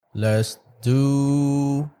Let's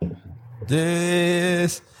do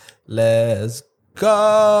this. Let's go.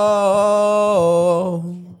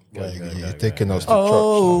 You're taking us to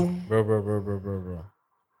Oh, church Bro.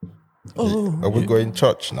 oh. now. Are we going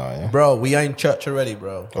church now, yeah? Bro, we are in church already,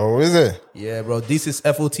 bro. Oh, is it? Yeah, bro. This is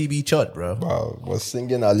FOTB church, bro. Wow, we're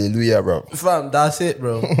singing hallelujah, bro. Fam, that's it,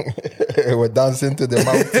 bro. We're dancing to the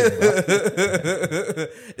mountain, bro.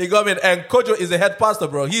 You got me? And Kojo is the head pastor,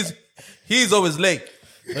 bro. He's always late.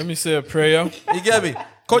 Let me say a prayer. You get me?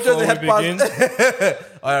 Kojo is the head Before we pastor.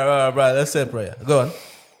 all right. Let's say a prayer. Go on.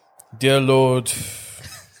 Dear Lord,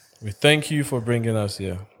 we thank you for bringing us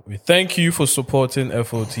here. We thank you for supporting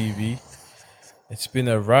FOTV. It's been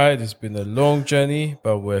a ride. It's been a long journey,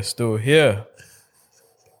 but we're still here.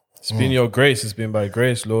 It's been your grace. It's been by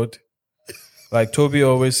grace, Lord. Like Toby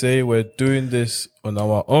always say, we're doing this on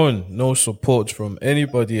our own. No support from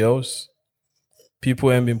anybody else. People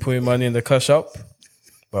ain't been putting money in the cash up,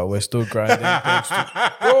 but we're still grinding. Thanks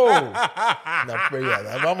to bro. Now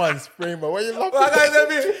prayer. My man's praying, but what you laughing Well, at?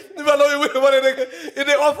 guys, in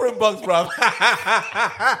the offering box, bro.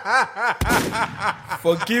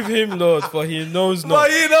 Forgive him, Lord, for he knows But not.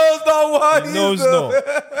 he knows not what He knows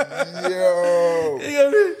not. Yo. You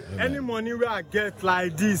get me? Any money where I get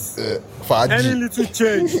like this, any Faji. little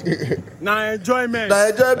change, now enjoyment. Now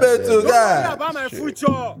enjoyment too, Don't worry guy. about my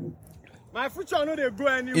future. My future no dey go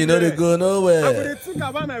anywhere. You know they go I go nowhere. dey think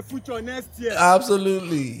about my future next year.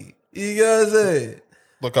 Absolutely. You get what I'm saying?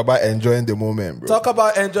 Talk about enjoying the moment, bro. Talk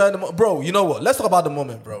about enjoying the moment. Bro, you know what? Let's talk about the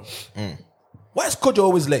moment, bro. Why is Kojo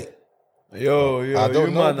always late? Yo, I don't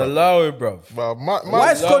you know, man, bro. allow it, bro. But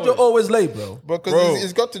Why is Kojo always late, bro? because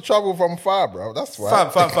he's got to travel from far, bro. That's why.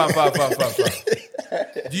 Fam.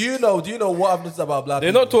 Do you know what I've noticed about black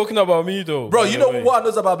They're people? not talking about me, though. Bro, by you the know way. what I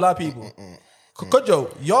noticed about black people?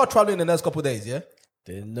 Kojo, you're traveling the next couple of days, yeah?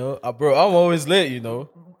 They know. Bro, I'm always late, you know.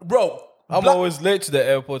 Bro, I'm always late to the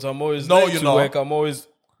airport. I'm always No, late you're to not. work. I'm always...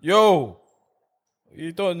 Yo,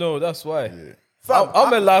 you don't know. That's why. Fam,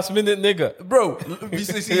 I'm a last minute nigga. Bro,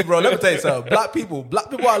 BCC, bro, let me tell you something. Black people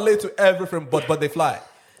are late to everything, but they fly.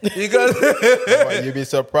 You got But you'd be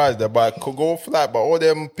surprised about go flight, but all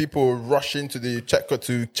them people rushing to the checker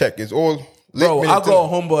to check is all late. Bro, I minute go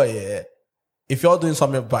homeboy, yeah. If you're doing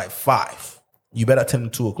something by 5, you better tell him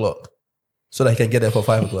 2 o'clock so that he can get there for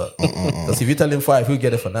 5 o'clock. Because if you tell him 5, he'll get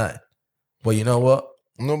there for 9. But you know what?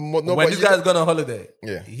 No, When but this you- guy's going on holiday,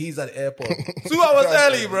 Yeah. he's at the airport 2 hours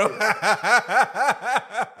early, bro.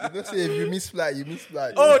 You don't say if you miss flight, you miss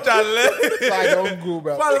flight. Oh, Charlie. Flight don't go,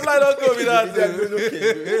 bro. Fly don't go with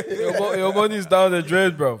that, dude. Your money's down the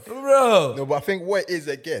drain, bro. Bro. No, but I think what it is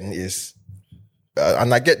again is,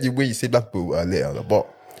 and I get the way you say black people are later, but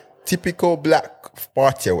typical black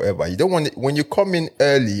party or whatever, you don't want it, when you come in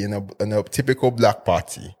early in a typical black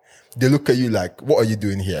party, they look at you like, what are you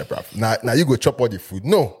doing here, bruv? Now you go chop all the food.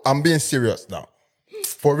 No, I'm being serious now.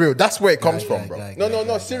 For real, that's where it comes from, bro.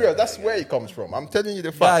 No, serious. That's where it comes from. I'm telling you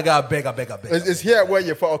the fact. I beg. It's here where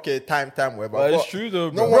you thought, okay, time, whatever. But it's true, though,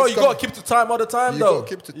 bro. Bro, one's you come- got to keep to time all the time, you though. got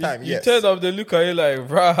to keep to time, You yes. turn up, they look at you like,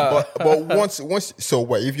 rah. But once, so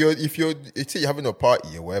what? If you're, say you're having a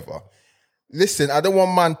party or whatever, listen, I don't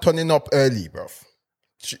want man turning up early, bro.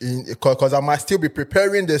 Because I might still be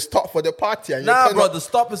preparing the stuff for the party. And you Nah, turn bro, up- the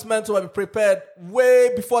stop is meant to be prepared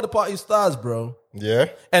way before the party starts, bro. Yeah.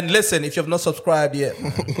 And listen, if you have not subscribed yet,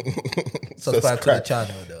 subscribe to the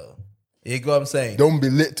channel, though. You get what I'm saying? Don't be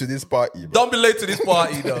late to this party, bro. Don't be late to this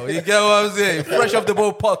party, though. You get what I'm saying? Fresh off the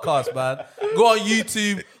boat podcast, man. Go on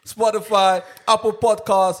YouTube, Spotify, Apple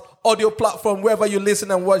Podcasts, audio platform, wherever you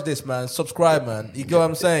listen and watch this, man. Subscribe, man. You get what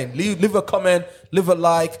I'm saying? Leave a comment, leave a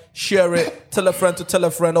like, share it, tell a friend to tell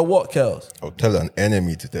a friend, or what else? Or tell an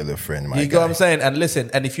enemy to tell a friend, my You guy. get what I'm saying? And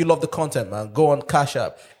listen, and if you love the content, man, go on Cash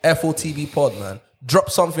App, FOTV Pod, man.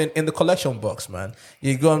 Drop something in the collection box, man.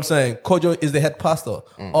 You get what I'm saying? Kojo is the head pastor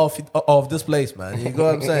of this place, man. You get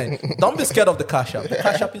what I'm saying? Don't be scared of the Cash App. The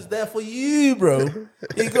Cash App is there for you, bro. You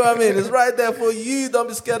get what I mean? It's right there for you. Don't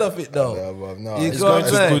be scared of it, though. Yeah, but no, You it's get what I'm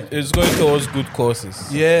saying? It's going towards good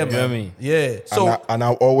courses. Yeah, You know man. what I mean? Yeah. So, and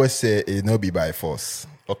I always say it no be by force.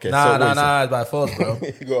 Okay. nah, so it's by force, bro.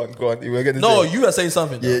 go on. We're gonna No, say, you are saying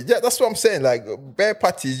something, though. yeah, that's what I'm saying. Like bare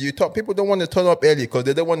parties, you talk. People don't want to turn up early because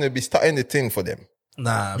they don't want to be starting the thing for them.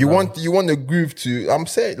 Nah, You bro. want to groove to. I'm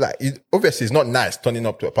saying like obviously it's not nice turning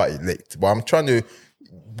up to a party late, but I'm trying to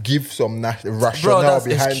give some rationale Bro, that's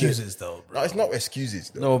behind excuses, it. though, bro. No, it's not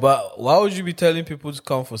excuses. Though. No, but why would you be telling people to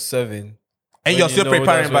come for 7? And when you're you still know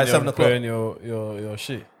preparing that's by when you're 7 o'clock. preparing your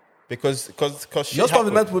shit. Because Your stuff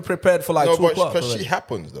is meant to be prepared for like 2 o'clock. because shit already.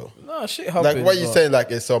 happens though. Nah, shit happens. Like what you but- saying,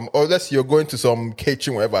 like it's unless you're going to some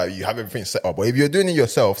catering wherever you have everything set up. But if you're doing it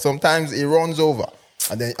yourself, sometimes it runs over.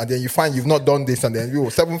 And then you find you've not done this, and then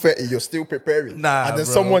 7:30 you're still preparing. Nah, and then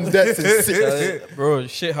bro. someone's there since 6. Bro,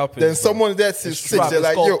 shit happens. Then bro. someone's there since 6. Fam, They're it's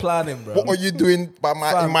like, called yo, planning, bro. what are you doing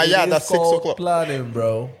in my yard at 6 o'clock? Planning,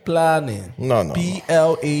 bro. Planning. No.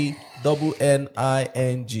 PLANNING.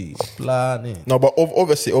 Planning. No, but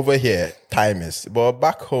obviously over here, time is. But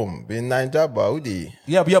back home, in Nigeria, Baudi.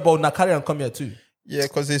 Yeah, but now carry on come here too. Yeah,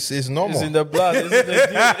 because it's normal. It's in the blood. It's in the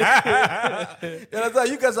DNA. You understand?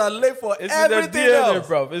 You guys are late for It's in the everything DNA, else.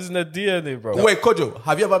 bro. It's in the DNA, bro. Wait, Kojo,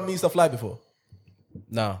 have you ever missed a flight before?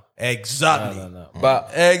 No. Exactly. No.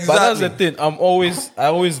 But Exactly. but that's the thing. I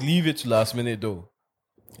always leave it to last minute though.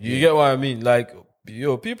 You get what I mean? Like,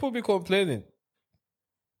 yo, people be complaining.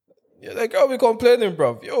 Yeah, like I'll be complaining,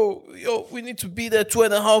 bro. Yo, we need to be there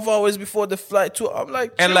 2.5 hours before the flight too. I'm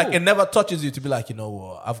like, And chill. like, it never touches you to be like, you know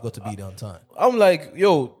what, I've got to be there on time. I'm like,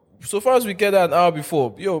 yo, so far as we get there an hour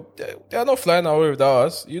before, yo, they're not flying away without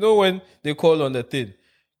us. You know when they call on the thing,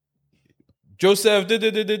 Joseph,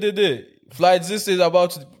 flight this is about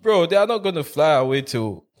to, bro, they are not going to fly away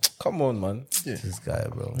till, come on, man. This guy,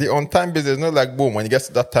 bro. The on-time business, not like boom, when it gets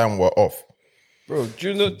to that time, we're off. Bro, do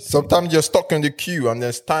you know, Sometimes you're stuck in the queue and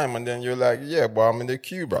there's time, and then you're like, yeah, but I'm in the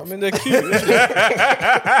queue, bro. I'm in the queue.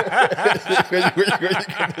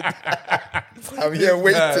 I'm here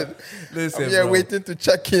waiting. Listen, I'm here bro. waiting to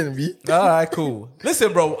check in, B. All right, cool.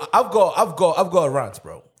 Listen, bro, I've got a rant,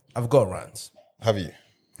 bro. I've got rants. Have you?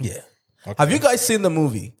 Yeah. Have you guys seen the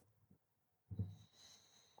movie?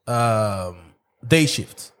 Day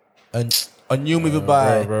Shift. A new movie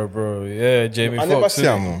bro. Yeah, Jamie I never Foxx. see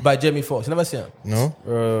him. by Jamie Foxx. You never see him? No?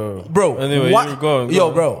 Bro, Anyway, why, you go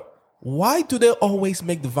on. bro, why do they always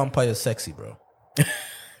make the vampires sexy, bro?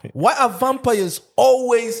 Why are vampires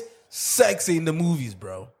always sexy in the movies,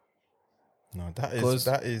 bro? No, that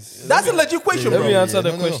is. That's a legit question, Let bro. me answer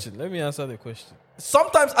the no. question. Let me answer the question.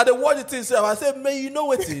 Sometimes I watch it itself. I say, man, you know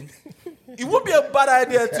what? It would be a bad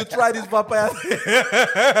idea to try this vampire thing.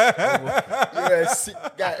 You're a sick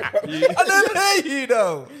guy, bro. I don't know, you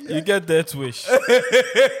know. You get that wish.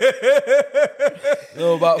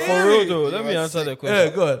 No, but for real though, let me answer the Yeah,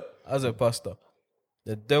 question. go ahead. As a pastor,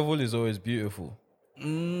 the devil is always beautiful.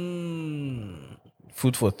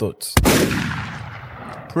 Food for thoughts.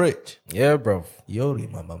 Preach. Yeah, bro. Yori,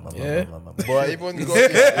 mama. But even if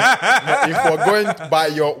we're going by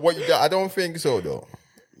what you got, I don't think so, though.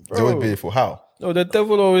 It's always beautiful. How? No, the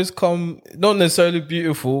devil always come not necessarily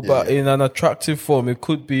beautiful, but in an attractive form. It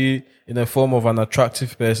could be in a form of an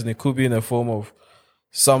attractive person. It could be in a form of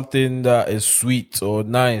something that is sweet or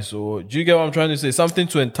nice. Or do you get what I'm trying to say? Something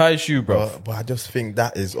to entice you, bro. But I just think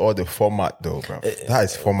that is all the format, though, bro. That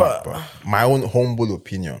is format, bro. My own humble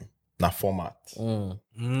opinion. Not format.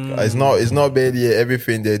 It's not barely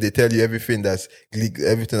everything. They tell you everything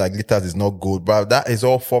everything that glitters is not good, bro. That is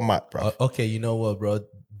all format, bro. Okay, you know what, bro?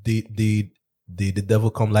 The devil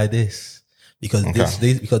come like this because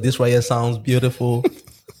this right here sounds beautiful,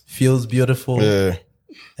 feels beautiful,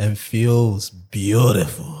 and feels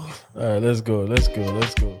beautiful. All right, let's go.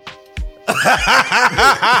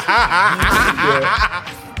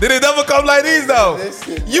 Did the devil come like these though?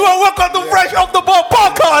 You are welcome to Fresh Off the Ball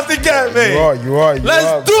podcast. You get me? You are.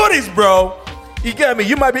 Let's do this, bro. You get me?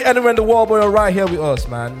 You might be anywhere in the world, but you're right here with us,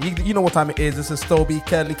 man. You know what time it is. This is Toby,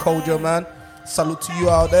 Kelly, Kojo, man. Salute to you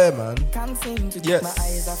out there, man. Yes.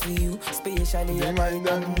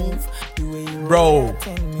 Bro,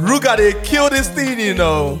 Ruga, they kill this thing, you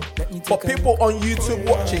know. For people on YouTube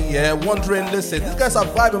watching, yeah, wondering, listen, these guys are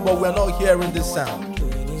vibing, but we're not hearing this sound.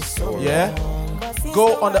 Yeah?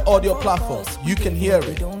 Go on the audio platforms. You can hear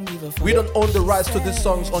it. We don't own the rights to these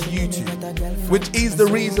songs on YouTube, which is the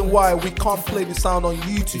reason why we can't play the sound on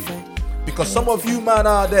YouTube. Because some of you man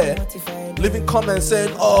out there leaving comments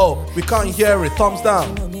saying, oh, we can't hear it, thumbs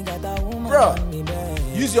down. Bro,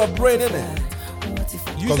 use your brain, innit?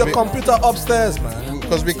 Use your computer upstairs, man.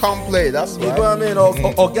 Because we can't play, that's You why. know what I mean?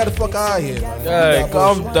 Or get the fuck out of here, man. Hey,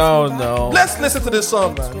 calm down now. Let's listen to this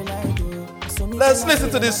song, man. Let's listen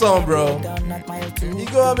to this song, bro. You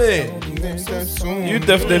know what I mean? You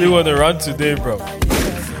definitely want to run today, bro.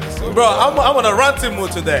 Bro, I'm on a ranting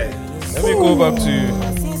mood today. Let me go back to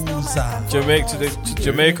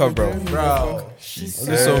Jamaica, bro. Bro.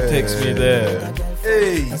 This song takes me there.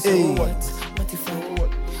 Hey.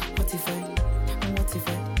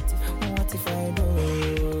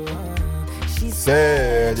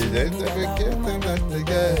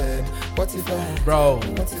 Bro,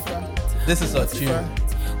 this is a tune.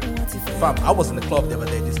 Fam, I was in the club the other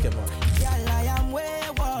day, this came on.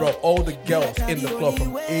 Bro, all the girls in the club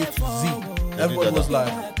from A to Z. Everyone was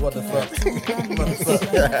like, what the fuck?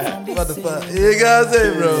 What the fuck? You gotta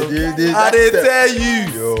say, bro. I didn't tell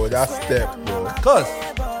you. Yo, that step, bro. Cause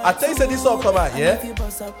I tell you, said this song come out, yeah.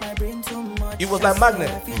 It was like magnet.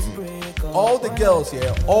 All the girls,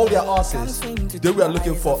 yeah, all their asses, they were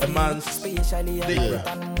looking for a man's dick.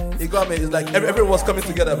 You got me? It's like everyone was coming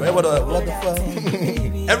together, bro. Everybody was like, what the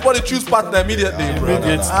fuck? Everybody choose partner immediately, bro.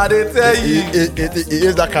 I didn't tell you. It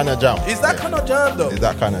is that kind of jam. It's that kind of jam, though. It's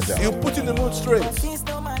that kind of jam. You put in the mood straight.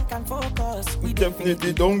 We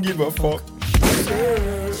definitely don't give a fuck.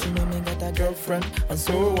 Girlfriend, and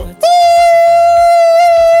so what?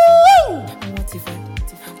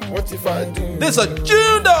 What if I do? This a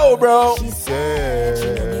judo, bro. She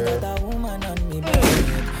said,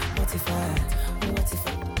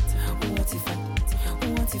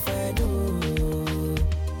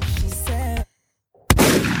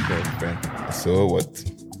 girlfriend, so what?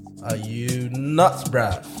 Are you nuts,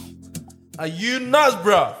 bruh? Are you nuts,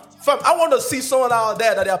 bruh? Fam, I want to see someone out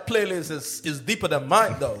there that their playlist is deeper than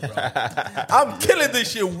mine, though, bro. I'm killing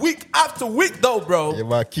this shit week after week, though, bro. Yeah,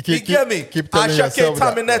 man, you get me? Keep telling Ashake yourself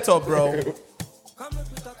that. Terminator, bro.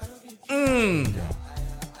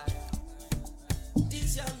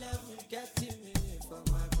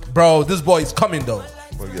 Bro, this boy is coming, though.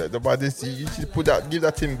 But yeah, about this, you should put that, give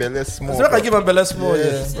that thing Belle Small. So I can give him Belle Small,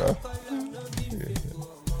 Yes, yeah. bro.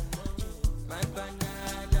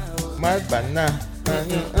 My banana.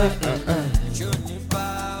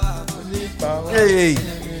 Hey,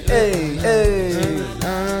 hey, hey.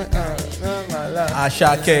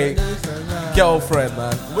 Ashake girlfriend,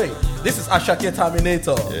 man. Wait, this is Ashake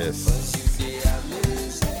Terminator. Yes.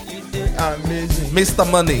 Amazing. Mr.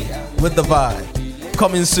 Money with the vibe.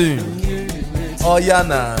 Coming soon. Oh, yeah,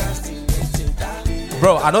 nah.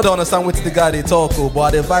 Bro, I know they understand what the guy they talk, oh,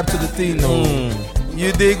 but they vibe to the thing, though.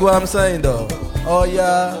 You dig what I'm saying, though? Oh,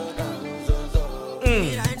 yeah.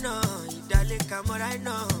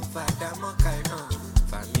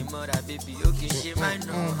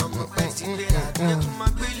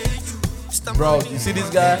 Bro, you see this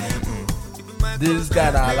guy? This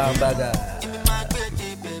guy, the Alamba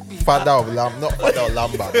guy. Father of Lamb, not Father of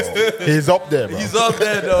Lamba, bro. He's up there, bro. He's up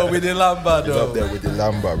there, though, with the Lamba, He's though. up there with the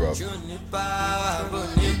Lamba, bro.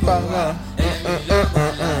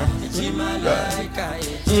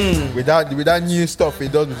 With that new stuff he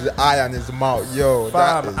does with his eye and his mouth, yo.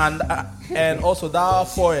 Fam, That and also that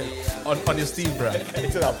foil on his teeth, bro.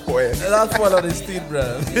 is that poet. That foil on his teeth,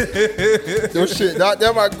 bro. Those shit,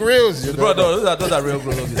 them are grills, you know. Bro, no, those are real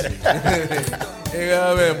bros, obviously. You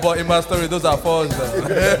know what I mean? But in my story, those are false, though.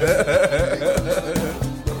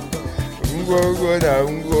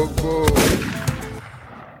 Go.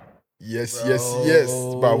 Yes.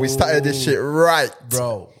 But we started this shit right.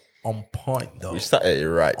 Bro, on point, though. We started it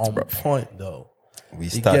right, On bro. point, though. We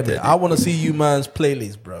You get started me? it. I want to see you man's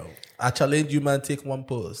playlist, bro. I challenge you, man, take one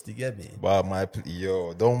post. You get me? But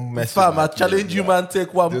yo, don't mess Fam, with my I challenge playlist, you, bro. man,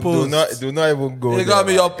 take one Do post. not even go. You got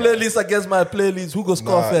me? there, Your playlist against my playlist. Who goes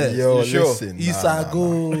score first? Yo, You sure? listen.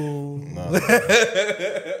 Isago.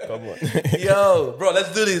 Come on. Yo, bro,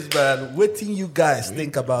 let's do this, man. What do you guys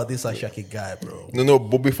think about this Ashake guy, bro? No,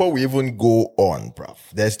 but before we even go on, bruv,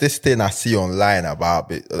 there's this thing I see online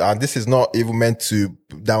about it, and this is not even meant to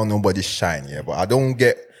down nobody's shine, yeah, but I don't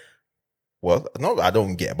get, well, no, I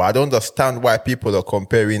don't get, but I don't understand why people are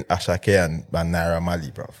comparing Ashake and Naira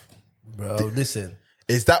Marley, bruv. Bro, listen.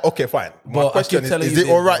 Is that, okay, fine. My But I question keep telling is you it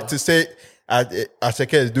this, all right bro. to say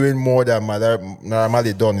Ashake is doing more than Naira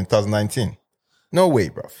Marley done in 2019? No way,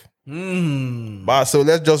 bruv. But so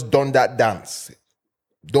let's just done that dance.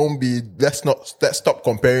 Let's stop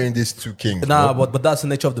comparing these two kings. Nah, bro. but that's the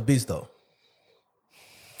nature of the beast, though.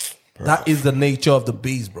 That is the nature of the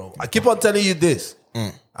beast, bro. I keep on telling you this.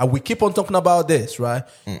 And we keep on talking about this, right?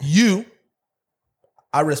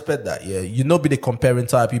 I respect that, yeah. You know, be the comparing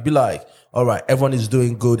type. You be like, all right, everyone is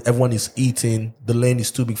doing good. Everyone is eating. The lane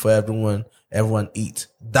is too big for everyone. Everyone eat.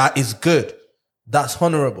 That is good. That's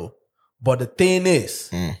honorable. But the thing is,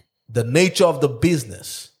 the nature of the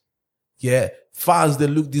business, yeah, fans, they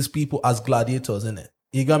look these people as gladiators, innit?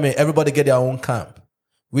 You got me? Everybody get their own camp,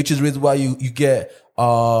 which is the reason why you get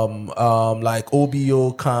like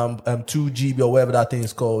OBO camp, 2GB or whatever that thing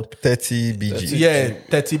is called. 30 BG. Yeah,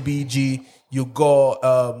 30 BG. You go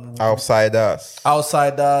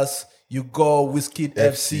Outsiders. You go Whiskey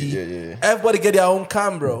FC. yeah. Everybody get their own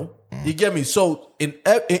camp, bro. You get me? So in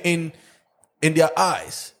their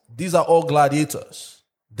eyes, these are all gladiators.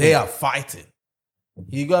 They are fighting.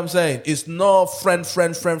 You get what I'm saying? It's not friend.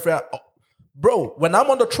 Bro, when I'm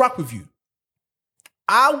on the track with you,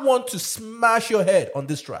 I want to smash your head on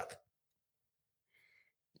this track.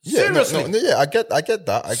 Yeah, Seriously. no, I get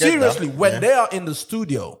that. Seriously, when they are in the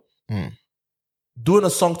studio doing a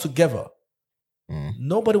song together,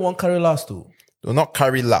 nobody won't carry last to. do not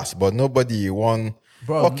carry last, but nobody won.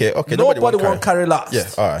 Bro, Okay. Nobody won't carry last. Yeah,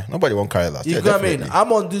 all right. Nobody won't carry last. You Yeah, got me? definitely.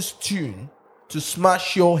 I'm on this tune to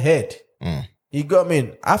smash your head. You got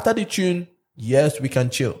me? After the tune, yes, we can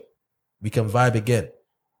chill. We can vibe again.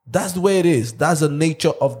 That's the way it is. That's the nature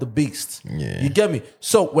of the beast. Yeah. You get me?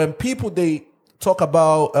 So when people, they talk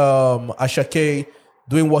about Ashake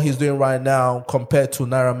doing what he's doing right now compared to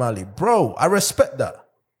Naira Marley, bro, I respect that.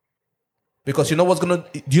 Because you know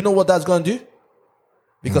do you know what that's gonna do?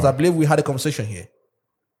 Because I believe we had a conversation here.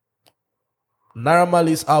 Naira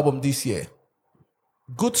Marley's album this year,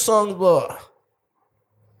 good songs, but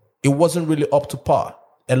it wasn't really up to par.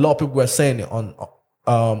 A lot of people were saying it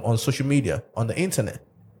on social media, on the internet.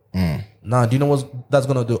 Now, do you know what that's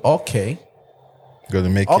gonna do? Okay, Gonna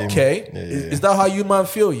make him. okay. Yeah, Is that how you man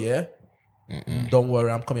feel? Yeah. Don't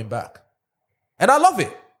worry, I'm coming back, and I love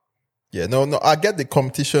it. Yeah, no, I get the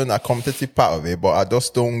competition, a competitive part of it, but I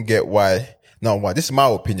just don't get why. No, why? This is my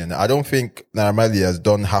opinion. I don't think Naira Marley has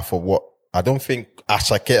done half of what. I don't think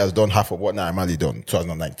Ashake has done half of what Naira Marley done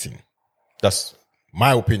 2019. That's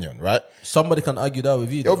my opinion, right? Somebody can argue that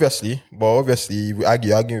with you. though. Obviously, if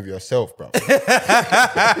you argue with yourself, bro.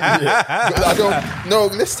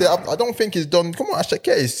 Listen, I don't think he's done. Come on, Ashake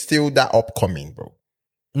is still that upcoming, bro.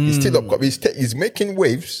 He's still upcoming. He's making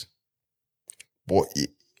waves, but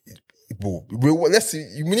let's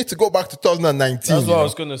see. We need to go back to 2019. That's what I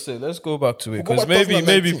was gonna say. Let's go back to it We'll go because back to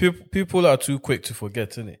maybe 2019. people are too quick to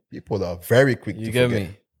forget, isn't it? People are very quick You to get forget.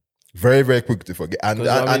 me? Very, very quick to forget. And 'Cause,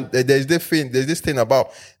 I and there's this thing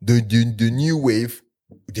about the new wave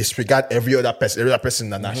disregard every other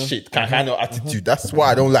person and that shit kind of attitude. That's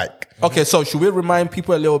why I don't like. Okay, so should we remind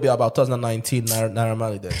people a little bit about 2019 Naira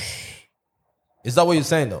Marley then? Is that what you're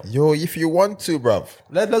saying though? Yo, if you want to, bruv.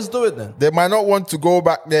 Let's do it then. They might not want to go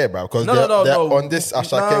back there, bro, because they're on this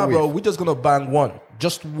Ashake wave. bro. We're just gonna bang one,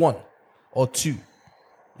 just one or two.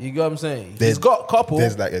 You get what I'm saying? He's got a couple.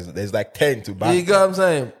 There's like 10 to You bang. get what I'm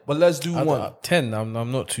saying? But let's do one. 10. I'm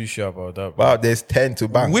not too sure about that. Wow, there's 10 to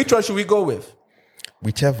bang. Which one should we go with?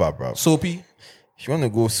 Whichever, bro. Soapy. If you want to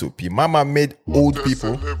go soapy, Mama made old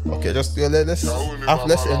people. Okay, just let's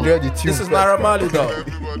enjoy the tune. This is first, Naira bro. Marley though.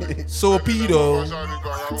 Soapy though.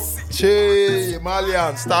 Che,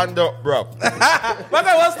 Malian, stand up, bro. My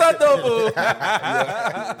guy wants that though.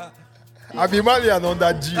 I be Malian on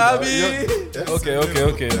that G. I bro. mean,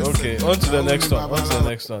 Okay. On to the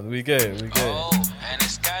next one. We get it.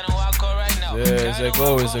 Yeah, it's a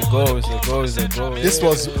go. This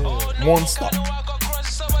was monster.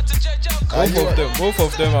 Both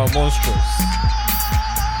of them are monstrous.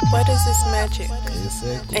 What is this magic?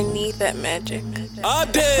 I need that magic.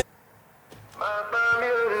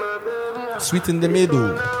 sweet in the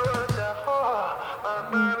middle.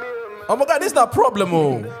 Oh my God, this is not a problem.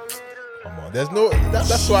 Oh, Come on, there's no.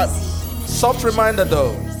 That's why. soft reminder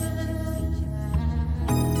though.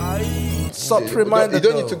 Soft reminder. You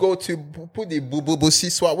don't need to go to put the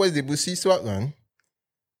Busiswa. Where's the Busiswa one?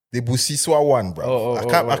 The Busiswa one, bro.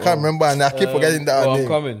 I can't remember, and I keep forgetting that name. I'm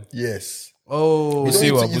coming. Yes. Oh, You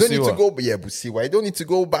don't need to Busiwa. go, but yeah, Busiwa. You don't need to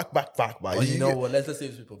go back. But oh, you know what? Let's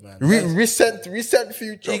save people, man. recent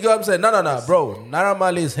future. You know what I'm saying? No, bro. Naira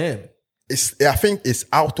Marley is him. I think it's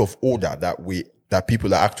out of order that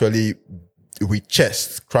people are actually with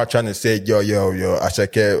chest trying to say yo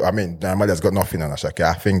Ashake. I mean, Naira Marley has got nothing on Ashake.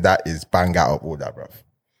 I think that is bang out of order, bro.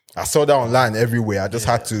 I saw that online everywhere. I just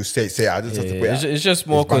had to say. I just had to put It's just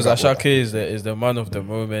more because bang out of Ashake is the man of the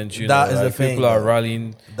moment. You That know, is the like, thing, people are bro.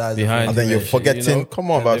 rallying That is the behind. And then him you're and shit, forgetting. you know?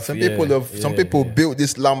 Come on, And bro. if- Some people built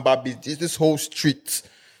this Lamba beat, this whole street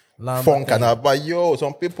Lamba funk thing. and all. But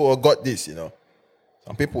some people got this.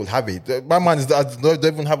 Some people have it. My man don't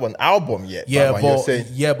even have an album yet. Yeah, man, you're but saying,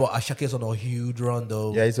 Ashake is on a huge run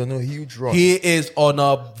though. yeah, he's on a huge run. He is on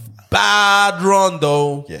a bad run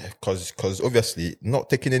though. Yeah, because obviously not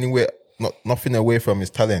taking nothing away from his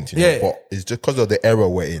talent. Yeah. But it's just because of the era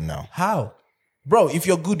we're in now. How, bro? If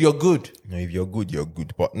you're good, you're good. If you're good, you're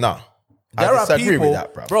good. But nah, There I are disagree people, with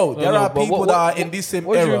that, bro. There are but people that are in this same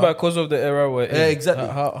What do you mean by era. because of the era we're in? Yeah, exactly.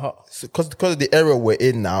 How, Because of the era we're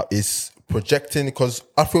in now is projecting because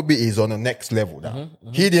Afrobeat is on the next level now.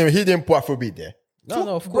 He didn't put Afrobeat there. no,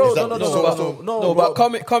 of Bro, course. no, but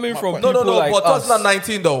coming from No, people like but us,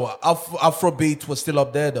 2019 though, Afrobeat was still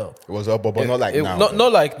up there though. It was up, but not like now.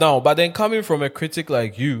 not like now, but then coming from a critic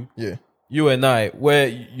like you, Yeah. you and I, where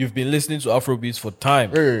you've been listening to Afrobeats for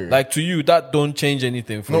time, Yeah. like to you, that don't change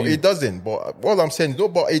anything for No, you. it doesn't. But what I'm saying, no,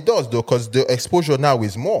 but it does though, because the exposure now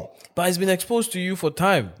is more. But it's been exposed to you for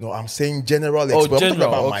time. No, I'm saying general exposure. I'm talking general.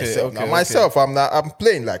 about Okay, myself. okay, Now, okay. myself, I'm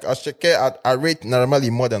playing like Ashake. I rate Naira Marley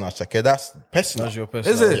more than Ashake. That's personal. That's your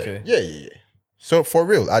personal. Is it? Okay. Yeah. So for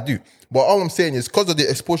real, I do. But all I'm saying is because of the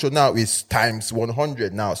exposure now is times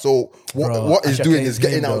 100 now. So what is Ashake doing is is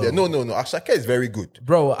getting him, out there. though. No. Ashake is very good.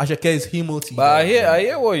 Bro, Ashake is Himoti. But I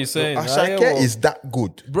hear what you're saying. I hear Ashake what- is that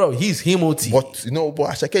good. Bro, he's Himoti. But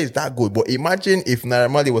Ashake is that good. But imagine if Naira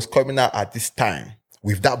Marley was coming out at this time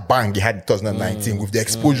with that bang he had in 2019, with the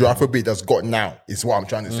exposure Afrobeat has got now, is what I'm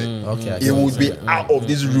trying to say. Okay, I It get what would be out of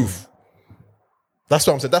this roof. That's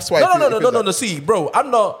what I'm saying. That's why. No. See, bro, I'm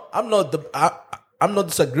not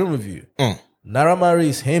disagreeing with you. Naira Marley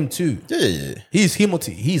is him too. Yeah. He's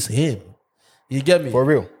Himoti. He's him. You get me? For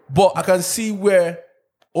real. But I can see where,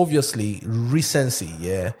 obviously, recency,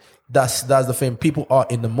 yeah, that's the thing. People are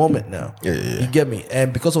in the moment now. Yeah. You get me?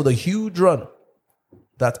 And because of the huge run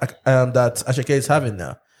that Ashake is having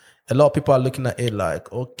now, a lot of people are looking at it like,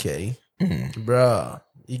 okay, bruh.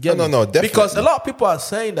 You get me? No, definitely. Because a lot of people are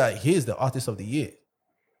saying that he's the artist of the year.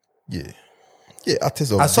 Yeah,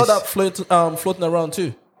 artists of I saw this. that floating around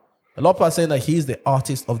too. A lot of people are saying that he's the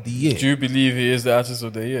artist of the year. Do you believe he is the artist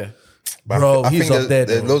of the year? But Bro, I he's think up there,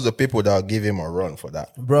 there's though. loads of people that will give him a run for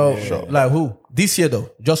that. Bro, like who? This year though,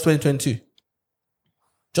 just 2022.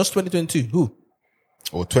 Just 2022. Who?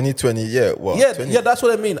 Or 2020, yeah. Well, Yeah, 20 yeah, that's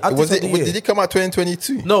what I mean. Artist of the year. Did he come out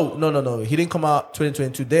 2022? No. He didn't come out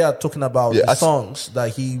 2022. They are talking about Yeah, the songs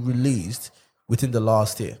that he released within the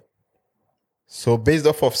last year. So based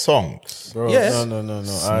off of songs. Bro, Yes. no.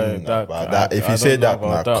 If you say that,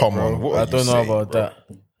 now come on. What I are don't you know saying, about bro? that.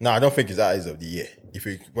 No, I don't think it's artist of the year. If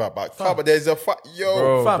you go about, but there's a Bro,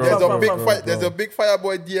 there's fam, a big fam, fight. There's a big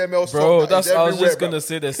Fireboy DML song. Bro, that is I was everywhere, just gonna bro.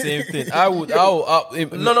 say the same thing. No.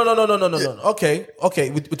 Mm. Okay.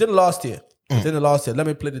 Within the last year, let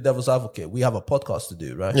me play the devil's advocate. We have a podcast to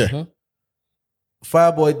do, right? Yeah.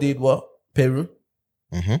 Fireboy did what? Peru.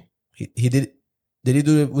 Mm-hmm. He did. Did he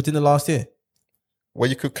do it within the last year? Well,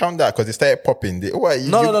 you could count that because it started popping.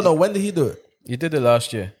 No. When did he do it? You did it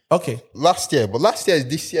last year. Okay. Last year, but last year is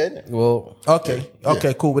this year, innit? Well,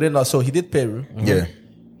 Okay, cool. Within that, so he did Peru. Yeah.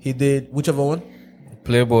 He did whichever one.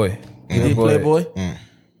 Playboy. He did Playboy.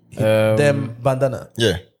 Then Bandana.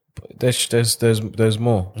 Yeah. There's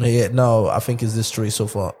more. Yeah, no, I think it's this three so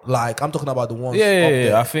far. Like I'm talking about the ones. up Yeah.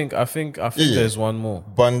 there. I think there's one more.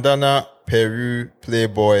 Bandana, Peru,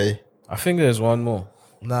 Playboy. I think there's one more.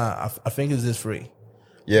 Nah, I think it's this three.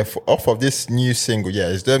 Yeah, off of this new single, yeah,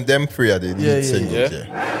 it's them three are the lead singles, yeah.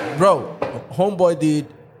 yeah. Bro, Homeboy did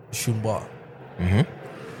Shumba.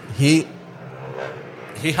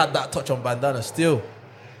 He had that touch on Bandana still.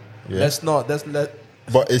 Yeah. Let's let.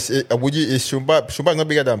 But is Shumba not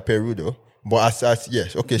bigger than Peru though? But as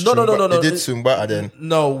yes, okay. No. They did Shumba and then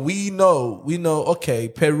No, we know. Okay,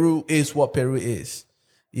 Peru is what Peru is.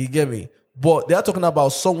 You get me? But they are talking about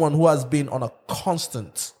someone who has been on a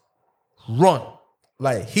constant run,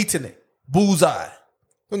 like hitting it, bullseye.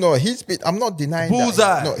 no, he's been. I'm not denying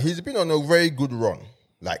Bullseye. that. No, he's been on a very good run,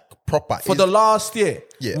 like proper. For the last year.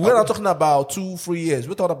 Yeah, We're not talking about 2-3 years.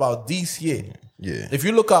 We're talking about this year. Yeah. If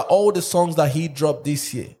you look at all the songs that he dropped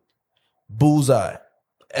this year, bullseye.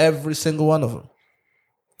 Every single one of them.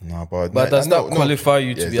 No, but Does that qualify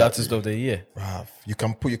you to Yeah, be exactly. artist of the year? Bruv, you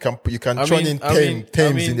can I join mean- in I mean-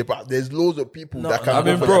 Thames in the past. There's loads of people that can. I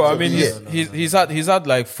mean, go for bro. that I for mean, the year. he's had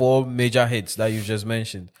like 4 major hits that you just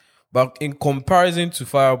mentioned, but in comparison to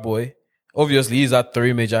Fireboy, obviously he's had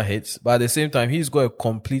 3 major hits, but at the same time, he's got a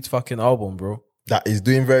complete fucking album, bro. That is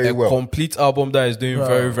doing very A well. complete album that is doing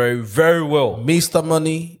very, very, very well. Mr.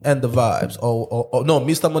 Money and the Vibes. Or no,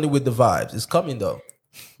 Mr. Money with the Vibes. It's coming though.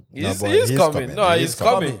 He's, boy, he's he's coming. coming. No, He he's is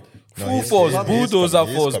coming. coming. No, Full he's force, coming. He is bulldozer coming.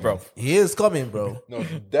 He is force, coming. bro. He is coming, bro. No,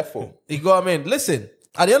 defo. You go, I mean, listen,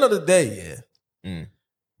 at the end of the day,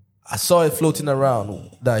 I saw it floating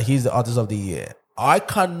around that he's the artist of the year. I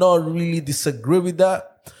cannot really disagree with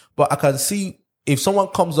that, but I can see if someone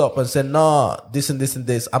comes up and says, nah, this and this and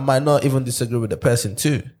this, I might not even disagree with the person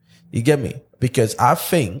too. You get me? Because I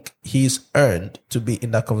think he's earned to be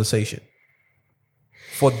in that conversation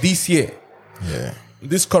for this year, Yeah.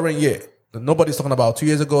 this current year. Nobody's talking about 2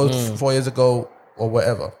 years ago, 4 years ago, or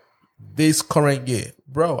whatever. This current year,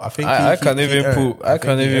 bro. I think I can't he even earned. put I think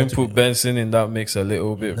can't he even earned to put be. Benson in that mix a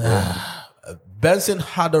little bit, bro. Benson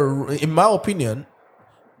had in my opinion,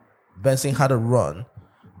 Benson had a run,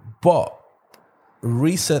 but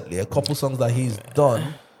recently a couple songs that he's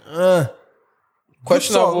done,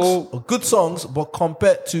 Questionable. good songs, but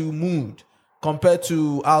compared to Mood, compared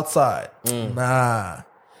to Outside, nah.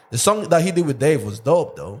 The song that he did with Dave was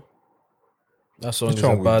dope though. That song Which is a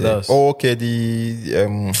one with Dave? badass. Oh, okay.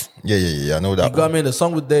 The yeah. I know that. You got me? The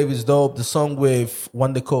song with Dave is dope. The song with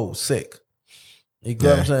Wanda Cole, sick. You get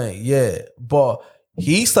what I'm saying? Yeah. But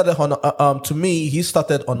he started on to me, he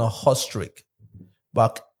started on a hot streak.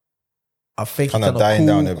 But I think he Kinda kind dying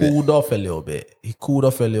down a of bit. cooled off a little bit. He cooled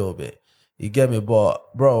off a little bit. You get me?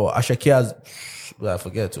 But bro, Ashake has, I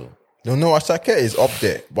forget to. No, Ashake is up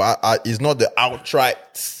there, but he's not the outright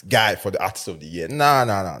guy for the artist of the year.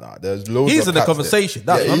 Nah. There's loads. He's of in the cats conversation.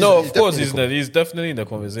 there. That's Yeah, No, of course definitely he's definitely in the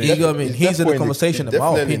conversation. You know what I mean? He's in the definitely conversation, in my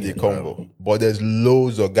definitely opinion, in the bro. convo. But there's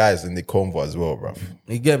loads of guys in the convo as well, bro.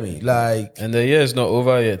 You get me? Like, And the year is not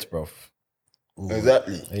over yet, bro.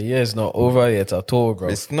 Exactly. The year is not over yet at all, bro.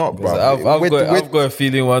 It's not, Because bro. I've got a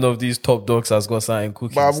feeling one of these top dogs has got something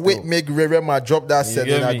cooking. But still. wait, make Rema drop that set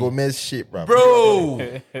get and I me? go mess shit, bro.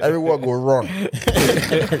 bro, Everyone go run.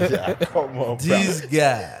 Yeah, come on, bro. this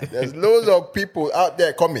guy. There's loads of people out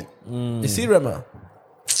there coming. You see Rema?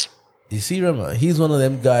 He's one of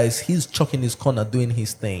them guys. He's chucking his corner, doing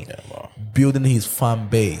his thing, building his fan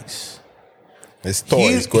base. His store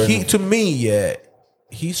is going. To me, yeah,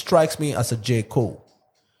 he strikes me as a J. Cole.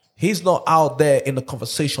 He's not out there in the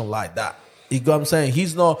conversation like that. You know what I'm saying?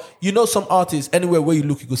 He's not, you know, some artists, anywhere where you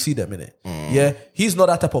look, you can see them in it. Yeah. He's not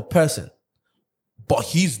that type of person. But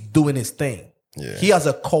he's doing his thing. Yeah. He has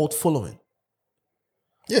a cult following.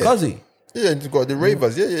 Yeah. Does he? Yeah, you got the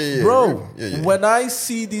ravers. Yeah. Bro, Yeah. when I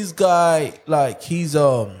see this guy, like he's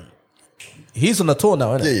on the tour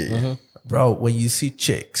now, isn't it? Yeah. Bro, when you see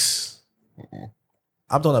chicks,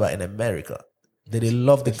 I'm talking about in America, they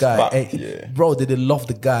love the guy. fact, And, yeah. bro, they love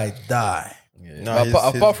the guy die. Nah,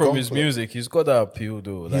 Apart from gone his for it. music, he's got that appeal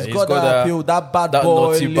though. Like, He's got that appeal, that bad that boy,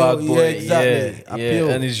 naughty bad little- boy. yeah, exactly. Yeah, Appeal.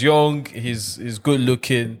 and he's young. He's good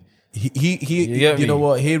looking. He You get you know me?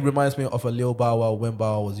 what? He reminds me of a Lil Bow Wow when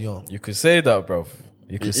Bow Wow was young. You could say that, bro.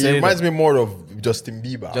 You could It say reminds that. me more of Justin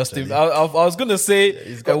Bieber. Justin, actually. I was gonna say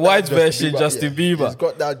He's got a that white version, Justin yeah. Bieber. He's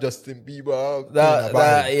got that Justin Bieber. thing That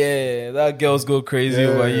about him. yeah, that girls go crazy Yeah.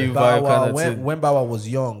 over you Bow vibe Wow, kind of thing. when Bow Wow was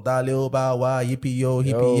young, that Lil Bow Wow, yippee yo,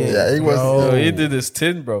 hippie yeah. Yeah, he was- Yo, Oh. he did his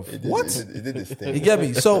thing, bro. He did his thing. You get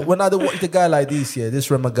me? So when I watch the guy like this, yeah,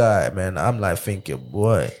 this Rema guy, man, I'm like thinking,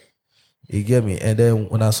 boy, you get me? And then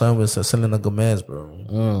when I saw him with Selena Gomez,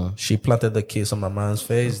 bro, she planted the kiss on my man's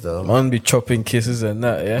face, though. Man be chopping kisses and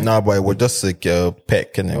that, yeah. Nah, but it was just like a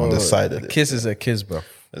peck on the side of A it. kiss is a kiss, bro.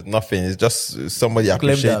 There's nothing. It's just somebody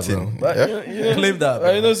Claim that, appreciating. bro. Yeah? Claim that, bro.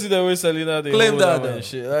 I don't see the way Selena they Claim hold that, them though. and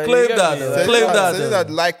shit. Like, Claim you get that, me? though. Like, Claim that, Selena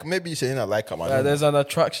though. like maybe Selena like him. I don't know. there's an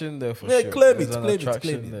attraction there for Yeah, sure. claim There's it, an claim it,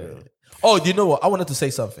 attraction claim there. it, bro. Oh, do you know what? I wanted to say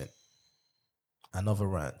something. Another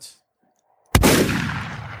rant.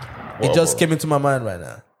 It just came into my mind right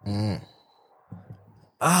now.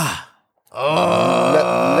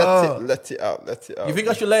 Let it out. Let it out. You think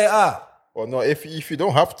I should lay it out? Or no, if you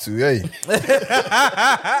don't have to, hey.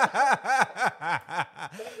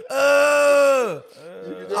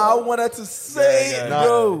 I wanted to say it,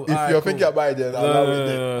 bro. If you're thinking about it, then allow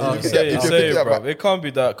it. No, If you're say thinking it, bro. about It can't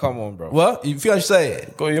be that. Come on, bro. What? You think I should say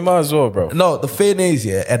it? Go, you might as well, bro. No, the thing is,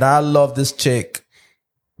 yeah, and I love this chick,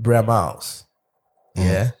 Brea Miles.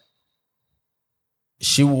 Yeah.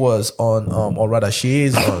 She was on, or rather, she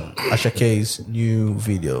is on Ashake's new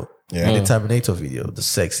video. Yeah. The Terminator video, the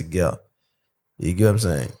sexy girl. You get what I'm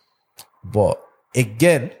saying? But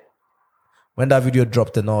again, when that video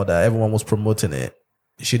dropped and all that, everyone was promoting it.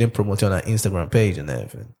 She didn't promote it on her Instagram page and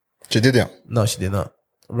everything. She didn't. No, she did not.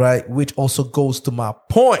 Right? Which also goes to my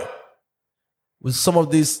point with some of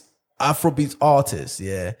these Afrobeat artists,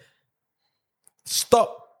 yeah.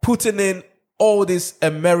 Stop putting in all this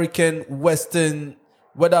American, Western,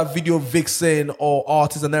 whether video vixen or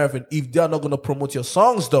artists and everything, if they're not going to promote your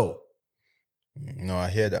songs, though. No, I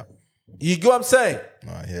hear that. You get what I'm saying?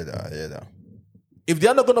 No, I hear that. If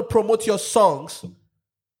they're not going to promote your songs,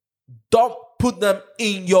 don't put them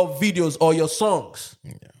in your videos or your songs.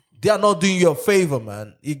 Yeah. They are not doing you a favor,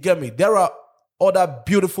 man. You get me? There are other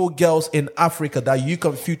beautiful girls in Africa that you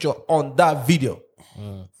can feature on that video.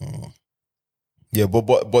 Yeah,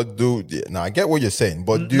 but do now I get what you're saying,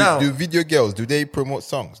 but Now- do video girls do they promote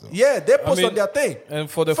songs though? Yeah, they post mean, on their thing. And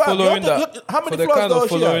for the Fam, following how many for the followers kind of does she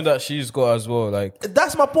following have? that she's got as well, like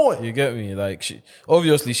That's my point. you get me. Like she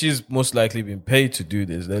obviously she's most likely been paid to do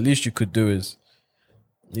this. The least you could do is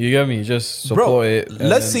you get me. Just support Bro, it. and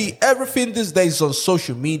let's then- see. Everything these days is on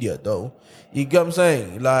social media, though. You get what I'm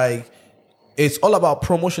saying? Like, it's all about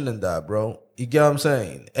promotion and that, bro. You get what I'm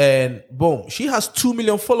saying? And boom, she has 2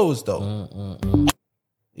 million followers, though.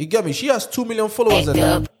 You get me? She has 2 million followers and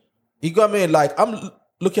that. You got me? Like, I'm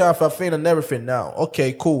looking at her thing and everything now.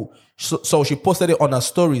 Okay, cool. So she posted it on her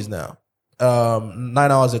stories now. 9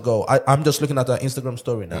 hours ago. I'm just looking at her Instagram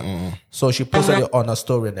story now. So she posted it on her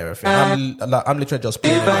story and everything. I'm literally just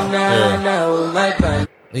playing it now.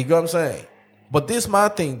 You get what I'm saying? But this my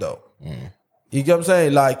thing though. You get what I'm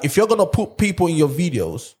saying? Like, if you're gonna put people in your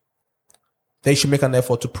videos, they should make an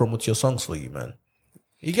effort to promote your songs for you, man.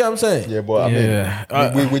 You get what I'm saying? Yeah, but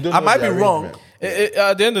I mean, we don't I know might the be wrong. arrangement.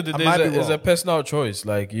 At the end of the might day, be it's a wrong. personal choice.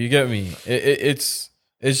 Like, you get me? It's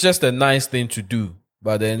just a nice thing to do.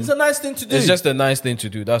 But then It's a nice thing to do. it's just a nice thing to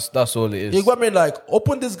do. That's all it is. You got me? Like,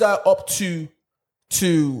 open this guy up to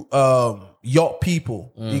your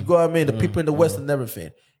people. You got what I mean? The people in the West and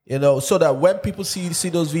everything. You know, so that when people see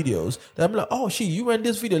those videos, they're like, oh shit, you were in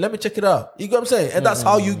this video. Let me check it out. You get what I'm saying? And that's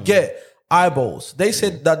how you get eyeballs. They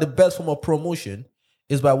said that the best form of promotion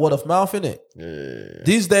is by word of mouth, innit? Yeah.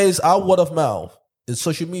 These days, our word of mouth is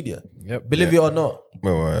social media. Yep. Believe it or not.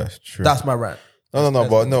 Well, that's true. That's my rant.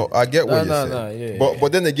 But no, I get what you're saying.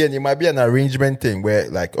 But then again, it might be an arrangement thing where,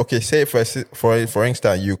 like, okay, say for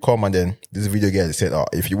instance, you come and then this video gets said, oh,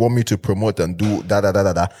 if you want me to promote and do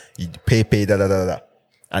you pay da.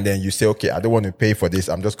 And then you say, okay, I don't want to pay for this.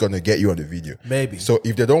 I'm just going to get you on the video. Maybe. So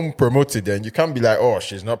if they don't promote it, then you can't be like, oh,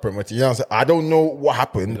 she's not promoting. You know what I'm saying? I don't know what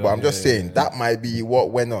happened, but I'm just saying that might be what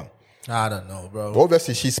went on. I don't know, bro. But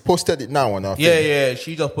obviously, she's posted it now on her thing. Yeah.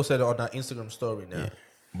 She just posted it on her Instagram story now.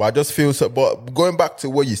 But I just feel so. But going back to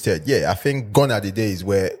what you said, I think gone are the days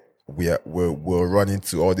where we're running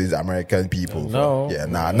to all these American people. No.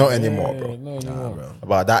 Not anymore, bro. No.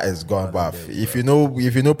 But that is gone, bro. If you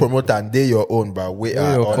know promoter and they your own, bro, we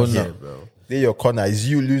are your on corner, here, bro. They your corner is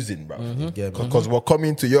you losing, bro. Because we're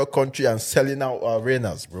coming to your country and selling out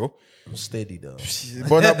arenas, bro. Steady though.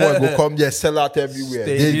 Burna Boy will come there, sell out everywhere.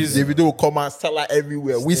 Steady. Davido will come and sell out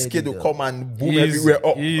everywhere. Whiskey will come and boom everywhere.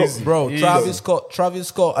 Bro, Travis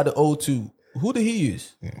Scott at the O2. Who did he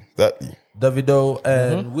use? Exactly. Davido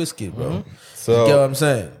and Whiskey, bro. So You get what I'm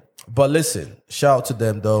saying? But listen, shout out to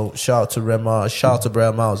them though. Shout out to Rema. Shout out to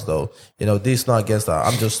Brian Miles though. You know, this is not against that.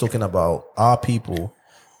 I'm just talking about our people.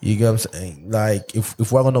 You get what I'm saying? Like,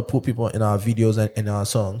 if we're gonna put people in our videos and in our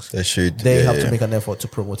songs, they have to make an effort to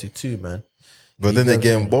promote it too, man. But then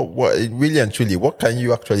again, what really and truly, what can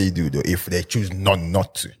you actually do though if they choose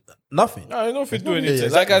not to? Nothing. I don't know if you do anything.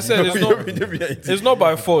 Like I said, it's not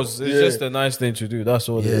by force. It's just a nice thing to do. That's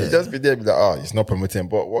all it You is. just be there, be like, it's not promoting.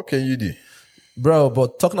 But what can you do? Bro,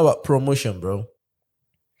 but talking about promotion, bro.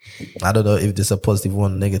 I don't know if this is a positive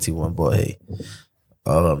one, negative one, but hey.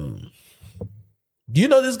 Do you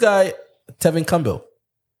know this guy, Tevin Campbell?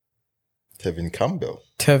 Kevin Campbell.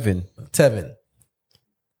 Tevin.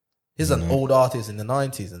 He's an old artist in the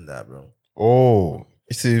 90s and that, bro. Oh,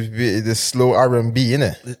 it's the slow R&B,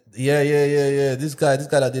 innit? Yeah. This guy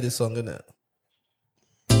that did this song, innit?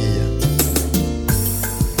 Yeah.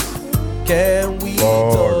 Can we For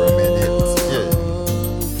a talk minute.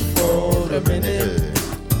 for a minute?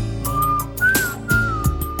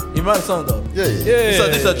 You remember the song though? Yeah.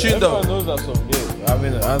 This is a tune though. Everyone knows that song. Yeah. I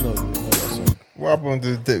mean, I know that song. What happened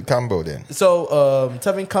to Dave Campbell then? So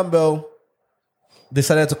Tevin Campbell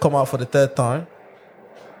decided to come out for the third time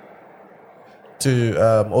to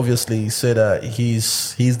obviously say that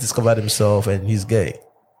he's discovered himself and he's gay.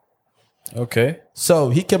 Okay. So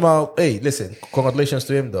he came out. Hey, listen, congratulations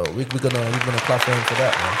to him though. We're gonna clap for him for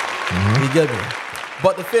that, man. You get me?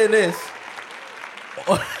 But the thing is,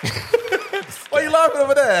 why are you laughing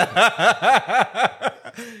over there?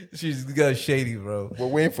 She's got shady, bro. We're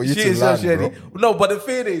waiting for you She to is so land, shady. bro. No, but the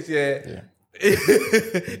thing is, in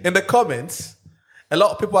the comments, a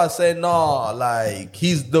lot of people are saying, no, like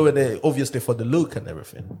he's doing it obviously for the look and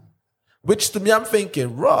everything. Which to me, I'm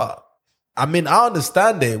thinking, raw. I mean, I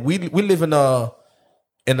understand it. We live in a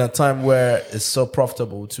time where it's so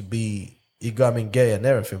profitable to be gay and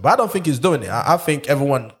everything. But I don't think he's doing it. I think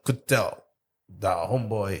everyone could tell that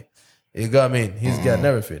homeboy, he's gay and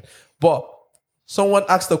everything. But someone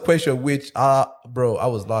asked a question which, bro, I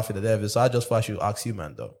was laughing at everything. So I just thought I should ask you,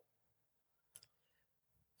 man, though.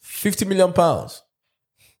 £50 million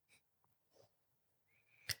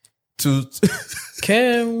to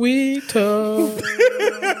Can we talk?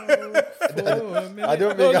 I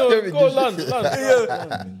don't think Go you should. land.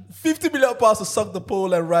 £50 million to suck the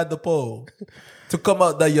pole and ride the pole to come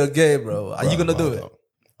out that you're gay, bro. Are you gonna do it?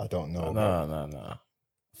 I don't know. No.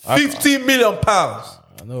 £50 million.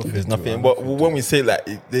 I know There's nothing. But when we say like,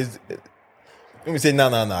 when we say no,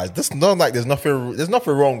 it's just not like there's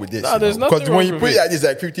nothing wrong with this. Nah, there's nothing because when wrong you with put it it. like this,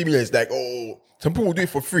 like 50 million, it's like, some people will do it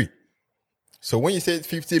for free. So when you say it's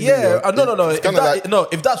 50 million, No. it's kind of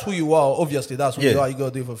like, If that's who you are, obviously that's who you are. You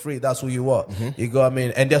gotta do it for free. That's who you are. You go.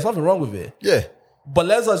 And there's nothing wrong with it. yeah. But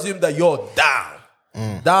let's assume that you're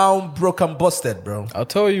down, broke and busted, bro. I'll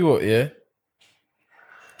tell you what, yeah.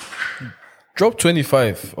 Drop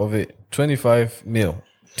 25 of it. 25 mil.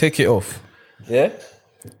 Take it off. Yeah?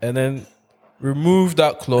 And then remove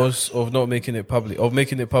that clause of not making it public, of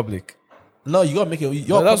making it public. No, you gotta make it.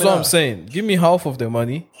 That's what I'm saying. Give me half of the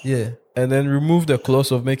money. Yeah. and then remove the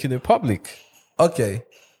clause of making it public, Okay.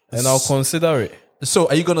 and I'll consider it So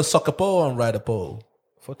are you gonna suck a pole and ride a pole?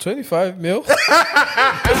 for 25 mil.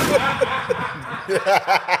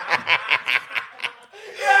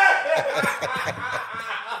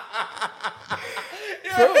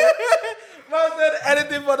 Man said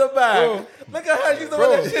anything for the bag. Look at how she's the one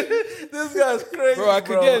that this guy's crazy. Bro, I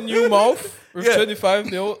can get a new mouth with Yeah.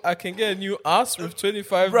 25 mil. I can get a new ass with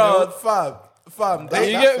 25 Bro, mil. fam. You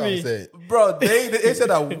They, get what I'm me? saying. bro, they said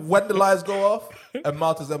that when the lights go off, a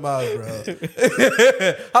mouth is a mouth, bro.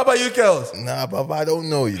 How about you, Kels? Nah, but I don't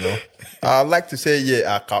know, you know. I'd like to say,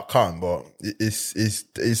 yeah, I can't, but it's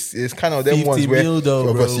kind of them 50 ones where mil though,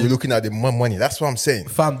 obviously bro. you're looking at the money. That's what I'm saying.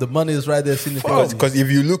 Fam, the money is right there. Because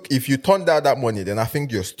if you turn down that money, then I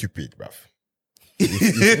think you're stupid, bruv.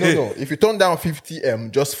 If you turn down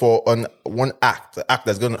 50M just for one act, the act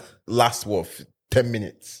that's gonna last 10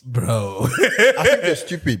 minutes, bro. I think you're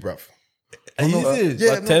stupid, bruv.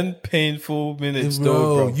 Yeah, But 10 painful minutes, bro,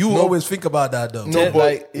 though, bro. you always think about that though. No, Ten, but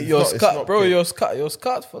like it's you're not- it's scarred, not bro. pain. You're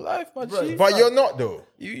scarred for life, my G. But you're not though.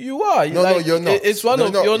 You are. No, like, you're not. It's one No,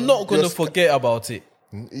 of no, you're not gonna you're forget about it.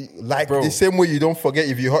 Like Bro. the same way you don't forget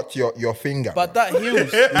if you hurt your finger. But that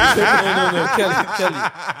heals. no,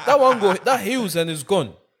 Kelly. That heals and it's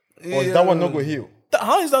gone. that one not go heal.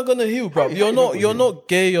 How is that gonna heal, bro? You're not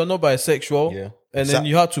gay. You're not bisexual. Yeah. And then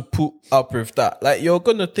you have to put up with that. Like you're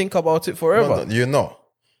gonna think about it forever. No, you're not.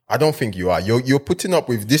 I don't think you are. You're putting up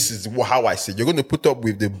with this is how I see it. You're going to put up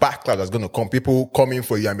with the backlash that's going to come. People coming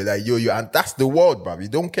for you and be like, yo, and that's the world, bro. You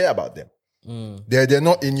don't care about them. They're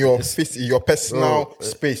not in your in your personal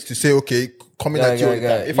space to say, okay, coming at you.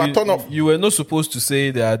 If I turn off, you were not supposed to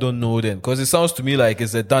say that I don't know them because it sounds to me like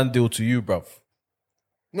it's a done deal to you, bro.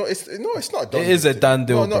 no, it's not done. It is a done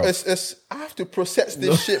deal, No, bro. it's I have to process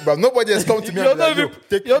this shit, bro. Nobody has come to me and be like,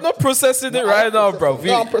 yo, You're not processing it right now, bro.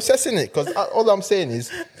 No, I'm processing it because all I'm saying is,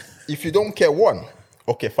 if you don't care one,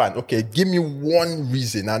 okay, fine. Okay, give me one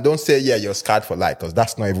reason and don't say, yeah, you're scarred for life because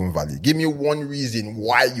that's not even valid. Give me one reason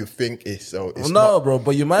why you think it's no, not. bro,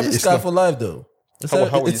 but you might be it's scarred not- for life though. It's How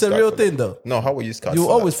are you it's a scarred real for thing life? though. No, how will you scarred You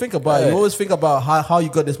for always life? think about it. You always think about how you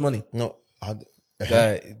got this money. No.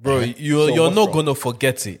 Bro, you're what's not wrong? gonna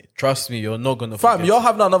forget it. Trust me, you're not gonna Fam, forget you're it.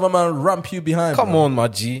 having another man ramp you behind. Come bro. on, my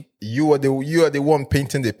G. You are the one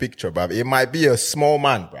painting the picture, bruv. It might be a small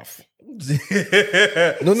man, bruv.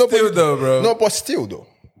 No, Still but, though, bro. No, but still though.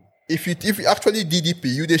 If you actually DDP,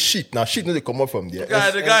 you the shit. Now shit no they come up from there.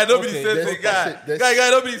 The guy, nobody okay, said that's- it. Guy, that's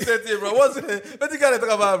it. nobody said it, bro. What the guy they talk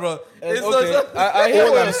about, bro? It's Okay, not- I hear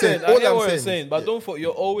All what I'm you're saying- saying. I all hear I'm what you're saying saying, is- but don't.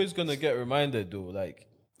 You're always gonna get reminded, though. Like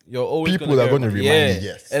you're always People are going to remind yeah. you,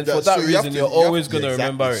 yes. And for So that you have reason, to- you're you have- always gonna exactly.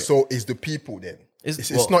 remember it. So it's the people then. It's-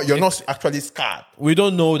 It's well, not. You're not actually scarred. We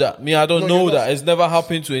don't know that. I don't No, know you're that. not. It's never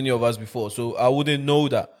happened to any of us before, so I wouldn't know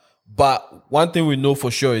that. But one thing we know for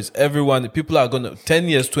sure is people are gonna 10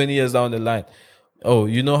 years, 20 years down the line. Oh,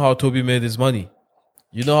 you know how Toby made his money?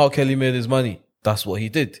 You know how Kelly made his money? That's what he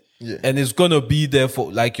did. Yeah. And it's gonna be there for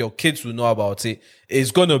like your kids will know about it.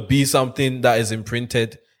 It's gonna be something that is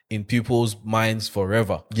imprinted in people's minds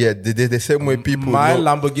forever. Yeah, the same way people. My know-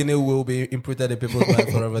 Lamborghini will be imprinted in people's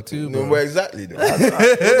mind forever too, No, bro. well, exactly. Though.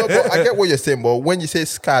 No, but I get what you're saying, but when you say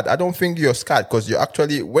scarred, I don't think you're scarred because you're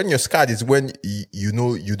actually when you're scarred is when you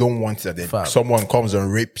know you don't want that. Then Fam. someone comes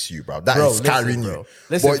and rapes you, bro. That Bro, is scarring listen, you. bro.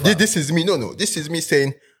 Listen, but fam. this is me. No, this is me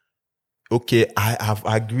saying, okay, I have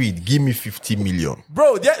agreed. Give me 50 million.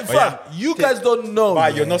 Bro, fam, you guys don't know. Why,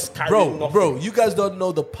 man. you're not scarring bro, nothing. bro, you guys don't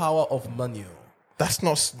know the power of money. That's.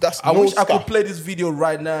 I no wish I scar. could play this video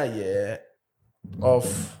right now, yeah,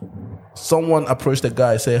 of someone approached the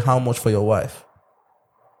guy, say, how much for your wife?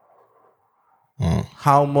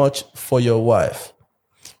 How much for your wife?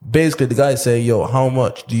 Basically, the guy say, yo, how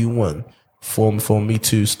much do you want for me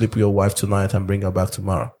to sleep with your wife tonight and bring her back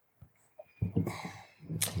tomorrow?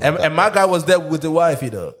 And my guy was there with the wife, you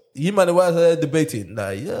know. Him and the wife started debating,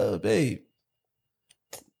 like, yo, babe,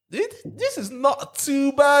 this is not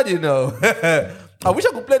too bad, you know. I wish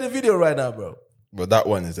I could play the video right now, bro. But that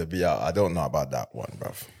one is a bit. I don't know about that one,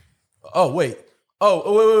 bro. Oh wait.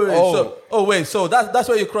 Oh wait. Oh. So that's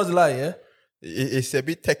where you cross the line, yeah? It's a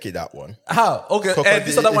bit techie, that one. How? Okay. Because And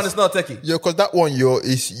this other one it's- is not techie. Yeah, because that one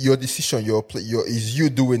is your decision. Is you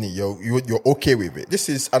doing it. You're okay with it. This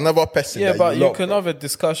is another person. Yeah, that but you you love, can bro. have a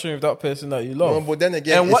discussion with that person that you No, love. but then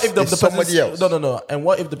again, And what if the it's person somebody else? No. And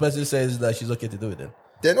what if the person says that she's okay to do it then?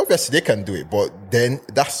 Then obviously they can do it, but then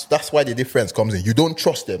that's why the difference comes in. You don't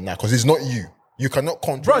trust them now because it's not you. You cannot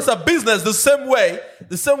control. Bro, it's a business the same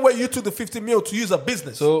way you took the 50 mil to use a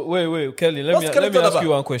business. So wait, Kelly, let What's me Kelly ask talking you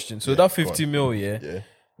about? one question. So that 50 mil, Yeah.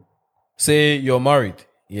 say you're married,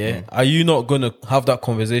 Yeah. Are you not gonna have that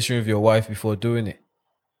conversation with your wife before doing it?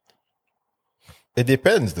 It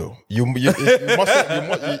depends, though. You must.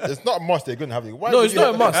 It's not a must. They're gonna have it. Why No, would it's you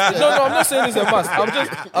not a have- must. No, I'm not saying it's a must.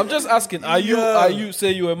 I'm just asking. Are you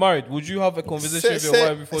say you were married? Would you have a conversation with your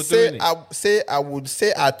wife before doing it? I would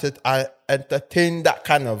say I entertain that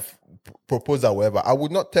kind of proposal, whatever. I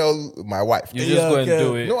would not tell my wife. You just go and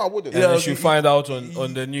do it. No, I wouldn't. And then she'll find out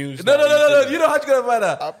on the news. No. that you did it. You know how you gonna find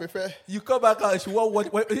out? I prefer. You come back out, she won't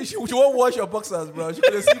wash your boxers, bro. She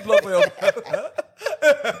can see blood for your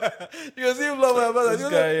you can see blood for your brother. This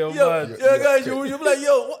guy, you're mad. Guys, you'll be like,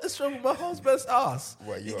 yo, what is wrong with my husband's ass?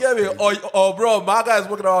 What, You you get me? are Or bro, my guy's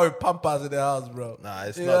walking around with pampers in the house, bro. Nah,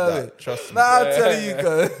 it's You not get me? that. Trust me. Nah, I'm telling you,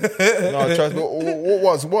 cuz. No, trust me.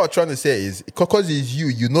 What I'm trying to say is, because it's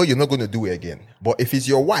you know you're not going to do it again. But if it's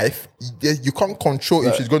your wife, you can't control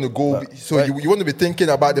if she's going to go. So you want to be thinking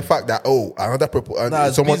about the fact that, another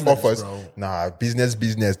it's someone business, offers. bro. Nah, business.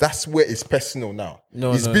 That's where it's personal now.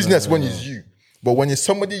 No, it's no, business no, when it's you. But when it's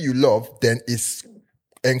somebody you love, then it's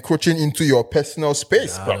encroaching into your personal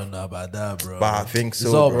space, I bro. don't know about that, bro. But I think so,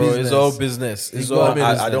 It's all bro. Bro, business. it's all business. It's You know all what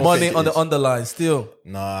I mean? I don't Money think it on the is. underline still.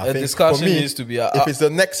 Nah, I A think discussion for me, needs to be- if it's the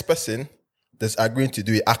next person that's agreeing to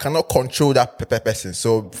do it, I cannot control that person.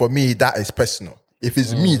 So for me, that is personal. If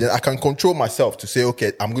it's me, then I can control myself to say,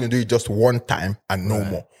 okay, I'm going to do it just one time and no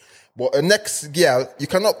more. But a next girl, you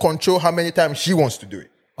cannot control how many times she wants to do it.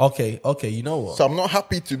 Okay, you know what? So I'm not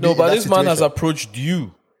happy to be No, in but that this man has situation. approached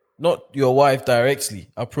you, not your wife directly.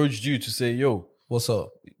 Approached you to say, "Yo, What's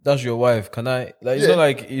up? that's your wife. Can I?" Like, it's Yeah. not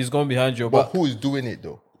like he's gone behind your But back. who is doing it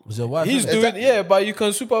though? Was your wife? He's innit? doing, yeah, but you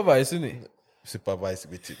can supervise, innit? Supervise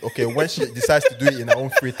with it. Okay, when she decides to do it in her own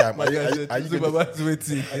free time, are you going to Supervise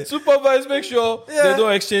with it. Supervise, make sure Yeah. they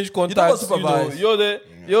don't exchange contacts. supervise. You're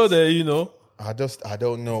there, you know. I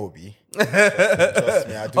don't know, B. Trust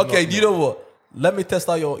me, I do Okay, not you know what? Let me test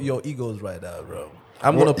out your egos right now, bro.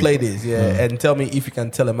 I'm gonna play this, and tell me if you can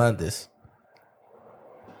tell a man this.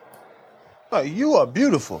 Oh, you are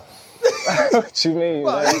beautiful. What you mean?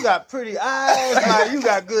 Well, Like, you got pretty eyes, like you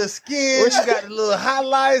got good skin, you got the little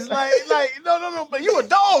highlights, like no, but you a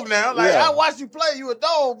dog now. Like Yeah. I watched you play, you a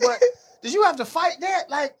dog, but did you have to fight that?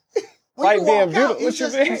 Like when Fight you being walk out, beautiful? you What you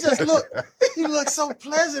just, mean? you just look so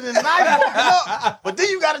pleasant and nice walking up, but then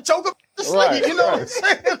you gotta choke up to sleep. Right, You know what I'm right.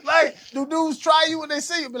 saying? Like do dudes try you when they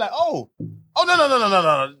see you, be like, oh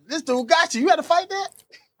no, this dude got you. You had to fight that?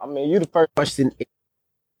 I mean, you the first person.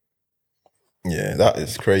 Yeah, that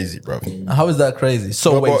is crazy, bro. How is that crazy?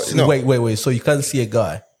 So No, but, no. wait. So you can't see a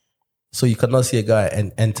guy. So you cannot see a guy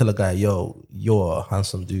and tell a guy, yo, you're a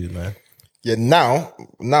handsome dude, man. Yeah, now,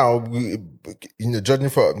 we, judging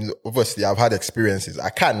from, obviously, I've had experiences. I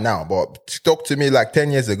can now, but talk to me like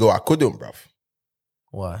 10 years ago, I couldn't, bruv.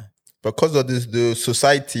 Why? Because of the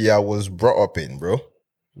society I was brought up in, bro.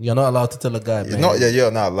 You're not allowed to tell a guy, man. You're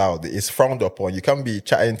not allowed. It's frowned upon. You can't be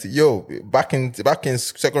chatting to, back in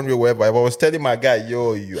secondary or whatever. If I was telling my guy,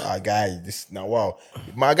 you are a guy, this now, wow,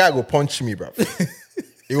 my guy will punch me, bruv.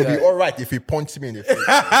 It would be all right if he punched me in the face.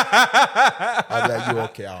 I'd be like, you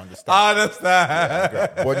okay, I understand. I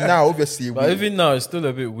understand. But now, obviously, But even now, it's still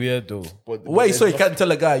a bit weird, though. Wait, so you can't tell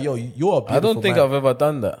a guy, yo, you're a beautiful I don't think man. I've ever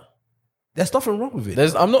done that. There's nothing wrong with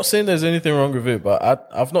it. I'm not saying there's anything wrong with it, but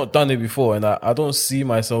I've not done it before, and I don't see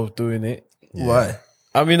myself doing it. Why?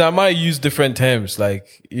 I mean, I might use different terms,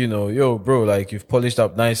 like, yo, bro, like you've polished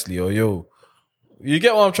up nicely, or yo, you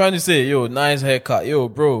get what I'm trying to say? Yo, nice haircut, yo,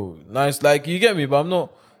 bro, nice, like, you get me, but I'm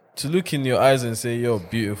not to look in your eyes and say, yo,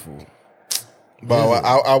 beautiful. But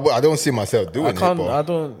I don't see myself doing I can't, it. I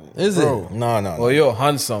don't. Is bro. it? No. Or yo,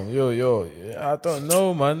 handsome, yo, I don't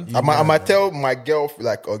know, man. I might tell my girl,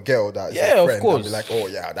 like a girl that's Yeah, a of friend, course. and be like, oh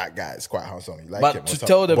yeah, that guy is quite handsome. You like But him? or to something.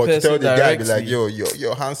 tell the but to tell person the guy, be like, directly-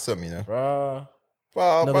 you're handsome, you know. Bruh.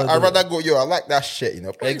 Well, Never but do I'd it. rather go, I like that shit, you know.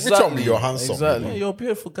 Which one Exactly. me, you're handsome. Exactly. Yeah, you're a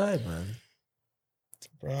beautiful guy, man.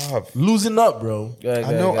 Bruv. Losing up, bro.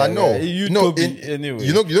 I know. You know, Toby, anyway.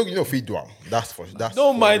 You know, feed one. That's don't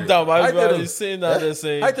for mind real. them. I I did was it. saying that they're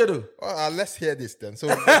saying. I tell you. Well, let's hear this then. So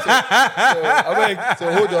I mean,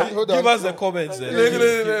 so hold on. give us the comments then. Look at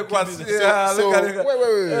it.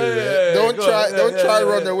 Wait. Don't try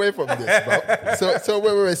run away from this, bro. So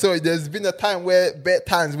wait. So there's been a time bad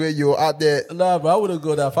times where you're out there. Nah, bro, I wouldn't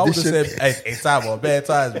go that far. I would have This said, hey, time or bad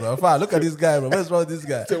times, bro. Fine, look at this guy, bro. What's wrong with this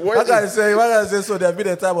guy? So what What can I is- say, so there been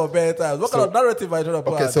a time of bad times? What kind of narrative I trying to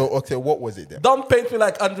put Okay, out? so what was it then? Don't paint me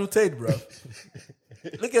like Andrew Tate, bro.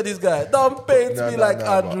 Look at this guy. Don't paint No, me no, like no,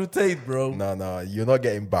 Andrew Tate, bro. No, you're not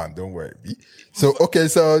getting banned. Don't worry. B. So okay,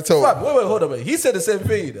 so Fam, wait, hold on, wait. He said the same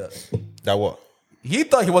thing, you know. that what? He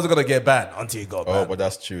thought he wasn't gonna get banned until he got Oh, banned. but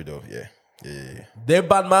that's true though. Yeah. They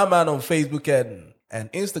banned my man on Facebook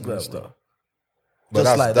and Instagram, bro. But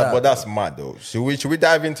Just like that. But that's mad though. Should we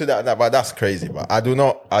dive into that? But that's crazy. But I do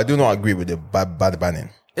not agree with the bad banning.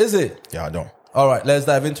 Is it? Yeah, I don't. All right, let's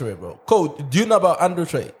dive into it, bro. Cool. Do you know about Andrew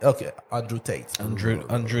Tate? Okay, Andrew Tate.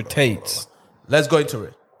 Andrew Tate. Let's go into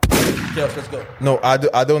it. Yes, let's go. No, I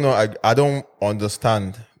don't know. I don't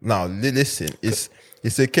understand. Now, listen.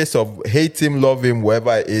 It's a case of hate him, love him,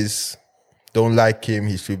 wherever it is. Don't like him.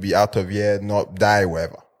 He should be out of here, not die,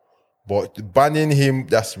 wherever. But banning him,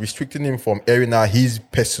 that's restricting him from airing out his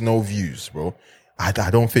personal views, bro. I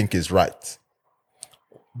don't think is right.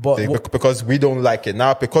 But Because we don't like it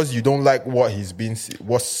now, because you don't like what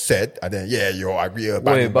what's said, and then you agree.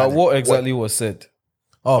 Wait, but what exactly was said?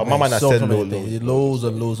 oh, my man has said many loads. things. Loads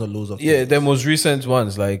and loads of Yeah, things. the most recent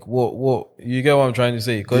ones. Like what? You get what I'm trying to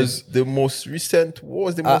say? Because the most recent, what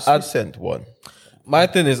was the most recent one? my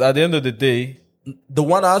thing is, at the end of the day, The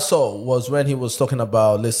one I saw was when he was talking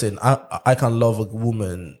about, listen, I can love a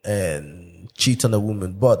woman and cheat on a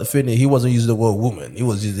woman, but the thing is, he wasn't using the word woman. He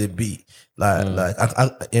was using B. Like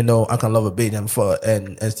I can love a baby and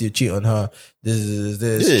still cheat on her.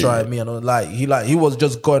 This try me and all. He was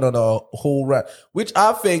just going on a whole rant, which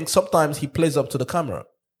I think sometimes he plays up to the camera.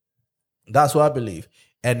 That's what I believe.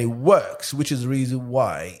 And it works, which is the reason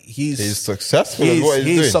why he's successful in what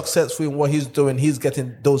he's doing. successful in what he's doing. He's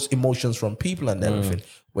getting those emotions from people and everything,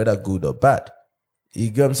 whether good or bad.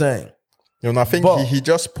 You get what I'm saying? You know, I think he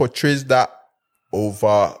just portrays that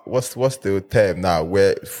over what's the term now,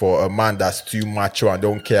 where for a man that's too macho and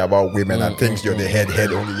don't care about women and thinks you're the head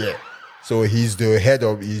only. Yeah. So he's the head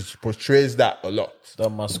of. He portrays that a lot. that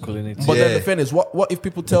masculinity. But then the thing is, what if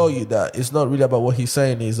people tell you that it's not really about what he's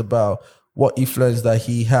saying, it's about what influence that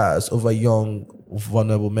he has over young,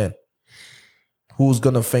 vulnerable men? Who's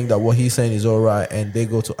gonna think that what he's saying is all right and they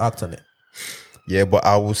go to act on it? Yeah, but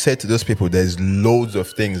I will say to those people, there's loads of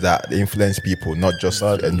things that influence people, not just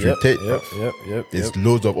Andrew Tate. There's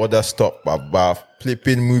loads of other stuff, but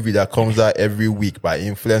flipping movie that comes out every week, but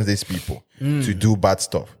influence these people to do bad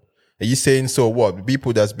stuff. Are you saying so? What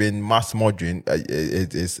people that's been mass murdering?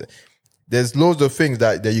 There's loads of things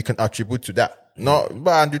that you can attribute to that. But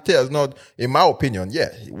Andrew Tate is not, in my opinion. Yeah,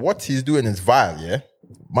 what he's doing is vile. Yeah,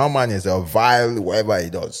 my man is a vile whatever he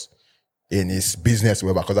does in his business,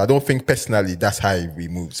 whatever. Because I don't think personally that's how he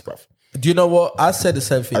moves, bruv. Do you know what? I said the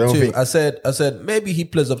same thing too. I said maybe he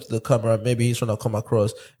plays up to the camera, maybe he's trying to come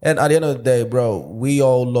across. And at the end of the day, bro, we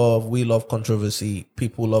love controversy.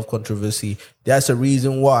 People love controversy. That's a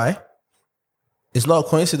reason why. It's not a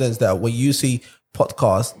coincidence that when you see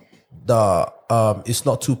podcasts that it's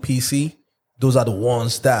not too PC, those are the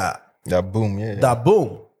ones that boom, yeah. That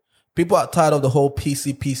boom. People are tired of the whole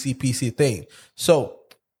PC thing. So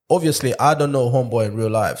obviously, I don't know Homeboy in real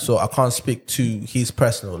life, so I can't speak to his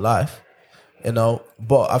personal life, you know.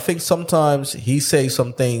 But I think sometimes he says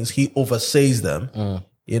some things, he oversays them,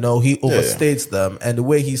 you know, he overstates them, and the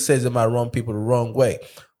way he says it might run people the wrong way.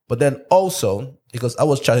 But then also, because I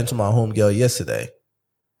was chatting to my homegirl yesterday,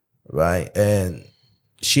 right, and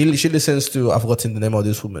she listens to, I've forgotten the name of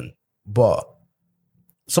this woman, but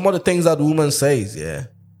some of the things that the woman says, yeah.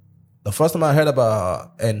 The first time I heard about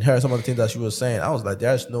her and heard some of the things that she was saying, I was like,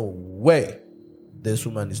 there's no way this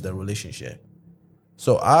woman is the relationship.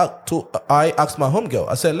 So I asked my homegirl,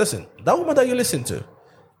 I said, listen, that woman that you listen to,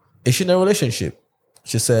 is she in a relationship?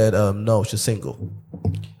 She said, no, she's single.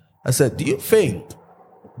 I said, do you think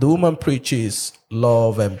the woman preaches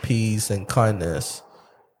love and peace and kindness?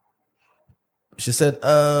 She said,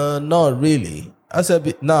 not really. I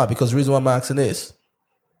said, nah, because the reason why I'm asking this,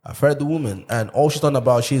 I've heard the woman, and all she's talking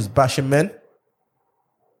about, she's bashing men,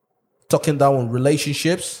 talking down on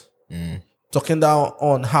relationships, talking down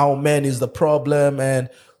on how men is the problem and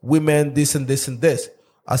women this and this and this.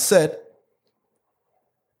 I said,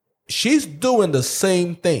 she's doing the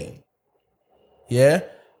same thing, yeah,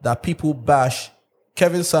 that people bash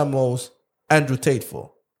Kevin Samuels, Andrew Tate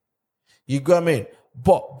for. You get what I mean?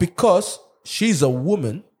 But because she's a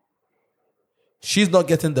woman, she's not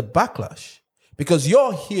getting the backlash. Because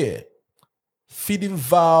you're here feeding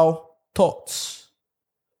vile thoughts,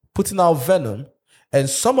 putting out venom, and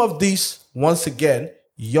some of these, once again,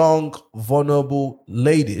 young, vulnerable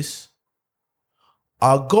ladies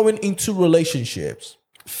are going into relationships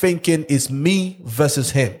thinking it's me versus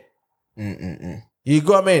him. You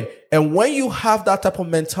go what I mean? And when you have that type of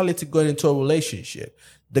mentality going into a relationship,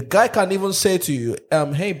 the guy can even say to you,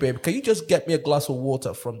 hey, babe, can you just get me a glass of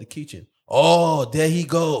water from the kitchen? Oh, there he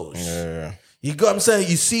goes. Yeah. You get what I'm saying?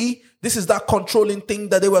 You see, this is that controlling thing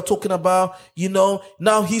that they were talking about. You know,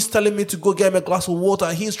 now he's telling me to go get me a glass of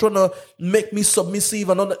water. He's trying to make me submissive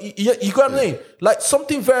and all that. You get what I mean? Like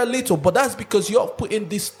something very little, but that's because you're putting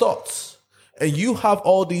these thoughts and you have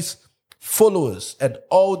all these followers and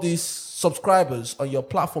all these subscribers on your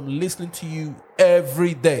platform listening to you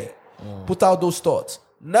every day. Put out those thoughts.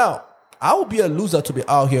 Now, I would be a loser to be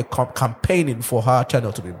out here campaigning for her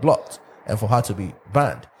channel to be blocked and for her to be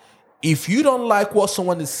banned. If you don't like what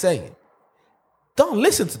someone is saying, don't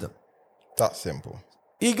listen to them. That's simple.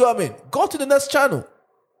 You know what I mean? Go to the next channel.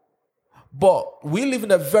 But we live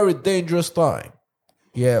in a very dangerous time.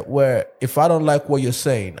 Yeah, where if I don't like what you're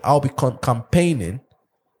saying, I'll be campaigning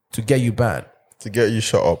to get you banned. To get you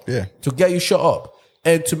shut up, yeah. To get you shut up.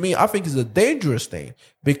 And to me, I think it's a dangerous thing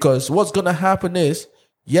because what's going to happen is,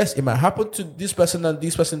 yes, it might happen to this person and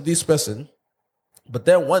this person, but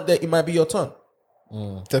then one day it might be your turn.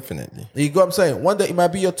 Definitely. You get what I'm saying? One day it might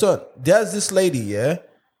be your turn. There's this lady, yeah?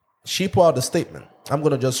 She put out a statement. I'm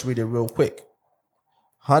going to just read it real quick.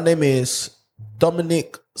 Her name is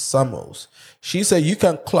Dominic Samuels. She said, you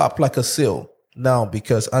can clap like a seal now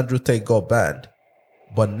because Andrew Tate got banned.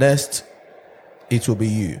 But next, it will be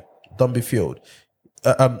you. Don't be fooled.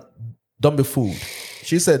 Don't be fooled.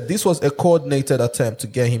 She said this was a coordinated attempt to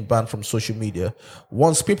get him banned from social media.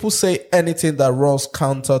 Once people say anything that runs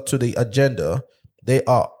counter to the agenda, they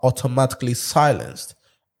are automatically silenced.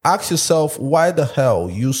 Ask yourself why the hell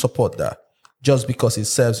you support that just because it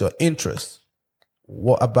serves your interest.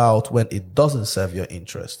 What about when it doesn't serve your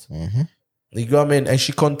interest? You know what I mean? And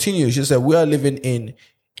she continues. She said, we are living in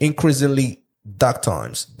increasingly dark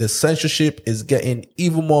times. The censorship is getting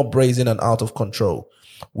even more brazen and out of control.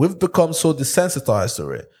 We've become so desensitized to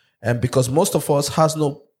it. And because most of us have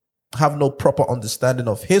no proper understanding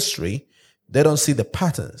of history, they don't see the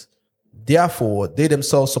patterns. Therefore, they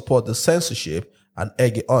themselves support the censorship and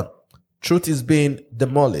egg it on. Truth is being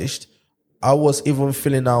demolished. I was even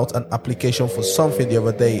filling out an application for something the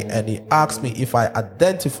other day, and he asked me if I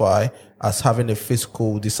identify as having a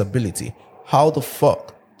physical disability. How the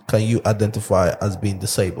fuck can you identify as being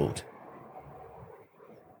disabled?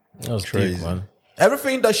 That was Crazy. deep, man.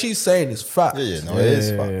 Everything that she's saying is fact. Yeah, it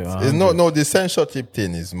is fact. It's the censorship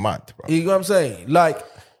thing is mad, bro. You know what I'm saying? Like,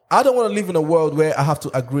 I don't want to live in a world where I have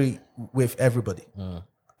to agree with everybody.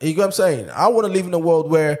 You know what I'm saying? I want to live in a world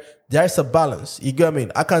where there's a balance. You know what I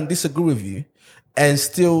mean? I can disagree with you and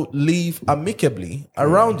still live amicably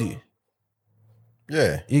around you.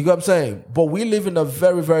 Yeah. You know what I'm saying? But we live in a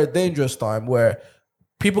very, very dangerous time where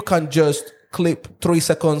people can just clip 3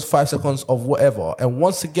 seconds, 5 seconds of whatever. And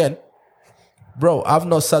once again, bro, I've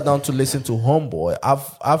not sat down to listen to Homeboy.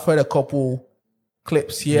 I've heard a couple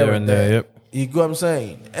clips here and there. Yep. You know what I'm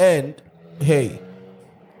saying? And hey,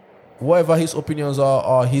 whatever his opinions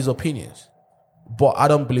are his opinions. But I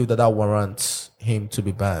don't believe that warrants him to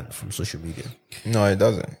be banned from social media. No, it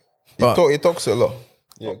doesn't. But- It talks a lot.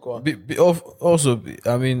 Yeah, go on. Also,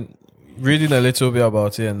 I mean, reading a little bit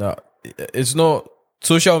about it and that, it's not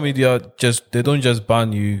social media. They don't just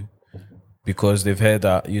ban you because they've heard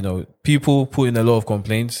that people put in a lot of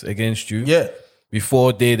complaints against you. Yeah.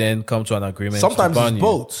 Before they then come to an agreement. Sometimes to ban it's you.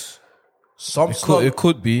 both. It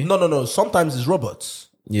could be. No. Sometimes it's robots.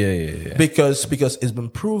 Yeah. Because it's been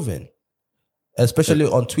proven, especially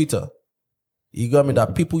on Twitter. You got me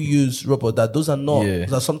that people use robots that those are not. Yeah.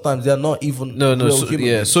 That sometimes they are not even. No. real human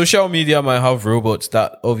beings. Social media might have robots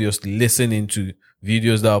that obviously listen into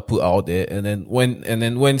videos that are put out there, and then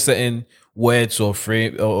when certain words or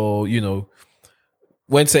frame or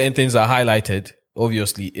when certain things are highlighted,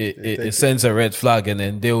 obviously it sends a red flag, and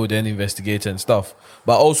then they will then investigate and stuff.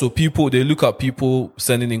 But also they look at people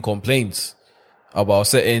sending in complaints about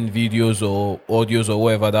certain videos or audios or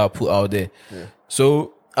whatever that are put out there. Yeah.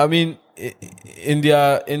 So I mean, in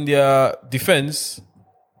their defense,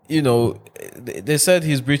 they said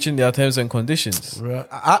he's breaching their terms and conditions. Right.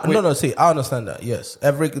 See, I understand that. Yes,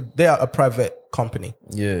 they are a private company.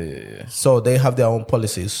 Yeah. So they have their own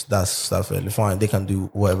policies. That's really fine. They can do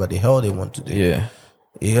whatever the hell they want to do. Yeah.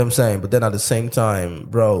 You know what I'm saying? But then at the same time,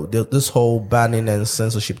 bro, this whole banning and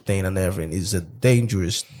censorship thing and everything is a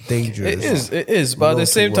dangerous. It is. But at the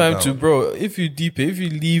same time, too, bro, if you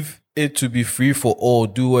leave it to be free for all,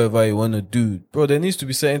 do whatever you want to do, bro, there needs to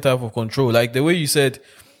be certain type of control. Like the way you said,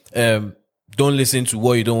 don't listen to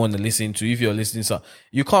what you don't want to listen to. If you're listening to,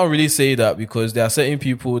 you can't really say that because there are certain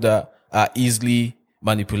people that are easily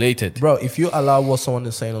manipulated. Bro, if you allow what someone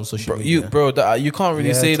is saying on social media, you can't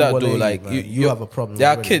really say that though. Like you have a problem. There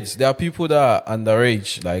are kids. There are people that are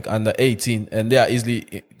underage, like under 18, and they are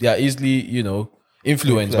easily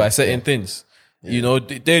influenced by certain things. Yeah.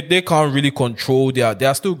 They can't really control they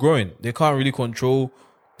are still growing. They can't really control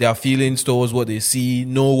their feelings towards what they see,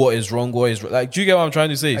 know what is wrong, what is like. Do you get what I'm trying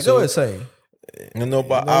to say? I get what you're saying. No,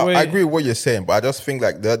 but I agree with what you're saying, but I just think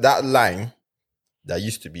like that line that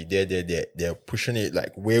used to be they're pushing it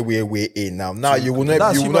like way in now. Now you will not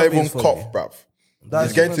That's you will not human even beings for cough, you. bruv. That's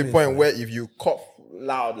It's getting to the human point beings, where if you cough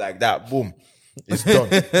loud like that, boom, it's done.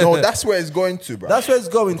 No, that's where it's going to, bro. That's where it's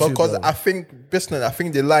going to, Because bro. I think personally, I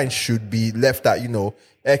think the line should be left at,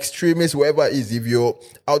 extremists, whatever it is. If you're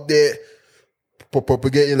out there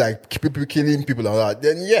propagating like people killing people and all that,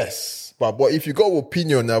 then yes. But if you got an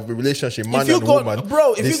opinion of the relationship, man If you and got, woman,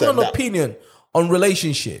 bro, if this you got and an that. opinion on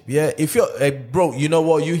relationship, yeah, if you're, bro, you know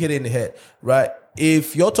what, you hit it in the head, right?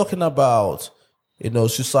 If you're talking about,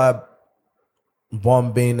 suicide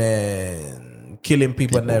bombing and killing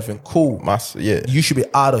people and everything, cool. Yeah. You should be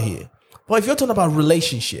out of here. But if you're talking about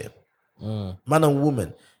relationship, man and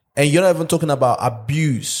woman, and you're not even talking about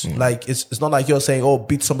abuse, like it's not like you're saying, oh,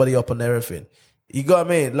 beat somebody up and everything. You got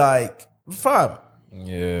what I mean? Like, fam.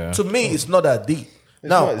 Yeah. To me, it's not that deep.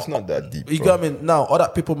 It's not that deep. You bro. got what I mean? Now, other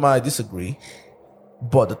people might disagree,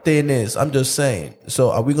 but the thing is, I'm just saying.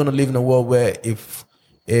 So, are we gonna live in a world where if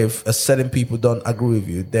a certain people don't agree with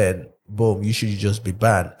you, then boom, you should just be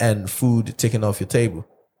banned and food taken off your table?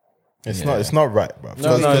 It's not right, bro.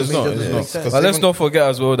 No, it's not. doesn't make It's sense. not. But let's not forget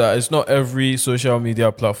as well that it's not every social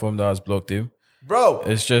media platform that has blocked him. Bro,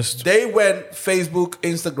 It's just they went Facebook,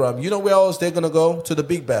 Instagram. You know where else they're gonna go? To the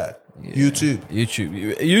big bag, YouTube.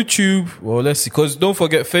 YouTube. Well, let's see. Because don't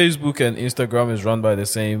forget, Facebook and Instagram is run by the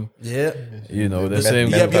same. Yeah, The same.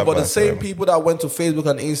 yeah, Meta but the bag, same yeah. people that went to Facebook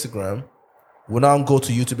and Instagram will now go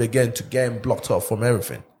to YouTube again to get blocked off from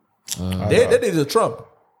everything. They did it to Trump.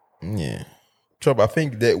 Yeah. Trump, I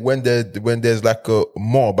think that when there's like a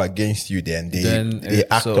mob against you, then they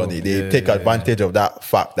act on it. They take advantage of that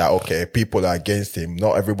fact that, okay, people are against him.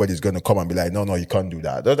 Not everybody's going to come and be like, no, you can't do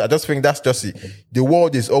that. I just think that's just it. The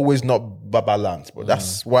world is always not balanced, but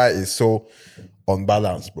that's why it's so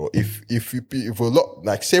unbalanced, bro. If a lot,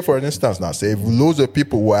 like say for instance now, say if loads of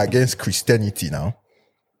people were against Christianity now,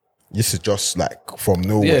 this is just like from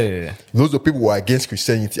nowhere. Yeah. Loads of people were against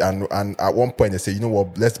Christianity, and at one point they say, you know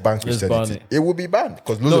what, let's ban Christianity. ban it will be banned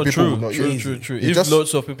because loads of people will not use it. True. It's If just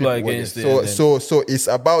lots of people are will- against it, so then- so it's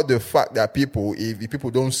about the fact that people, if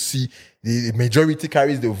people don't see the majority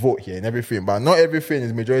carries the vote here and everything, but not everything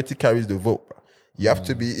is majority carries the vote. Bro. You have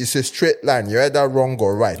to be. It's a straight line. You're either wrong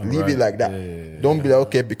or right. Leave it like that. Don't be like,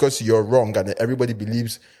 okay, because you're wrong and everybody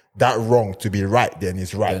believes that wrong to be right, then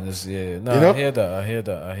it's right. I hear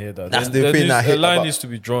that. That's the thing I hate The line about- needs to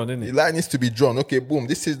be drawn, isn't The it? line needs to be drawn. Okay, boom.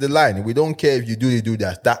 This is the line. We don't care if you do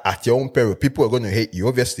that. That at your own peril. People are going to hate you.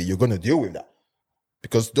 Obviously, you're going to deal with that.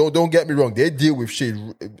 Because don't get me wrong. They deal with shit.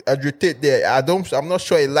 Andrew Tate there. I'm not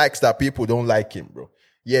sure he likes that people don't like him, bro.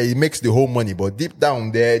 Yeah, he makes the whole money, but deep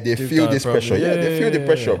down there, they feel down this probably. pressure. Yeah, they feel the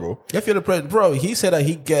pressure, bro. You feel the pressure, bro. He said that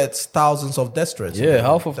he gets thousands of death threats. Yeah,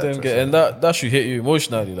 half of them get, and that should hit you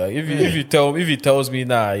emotionally. Like if he tells me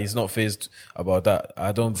he's not phased about that,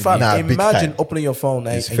 I don't believe. Fam, Nah, big imagine time. opening your phone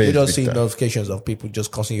and It's you phased just big see time. notifications of people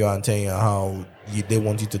just cussing you out and telling you how they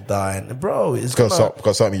want you to die. And bro, it's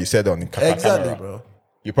Because something you said on camera. exactly, bro.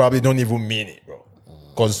 You probably don't even mean it, bro.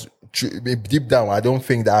 Because deep down, I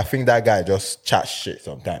think that guy just chats shit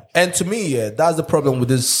sometimes. And to me, yeah, that's the problem with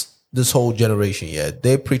this whole generation. Yeah,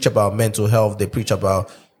 they preach about mental health, they preach about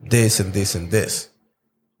this and this and this,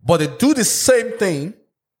 but they do the same thing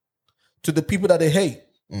to the people that they hate.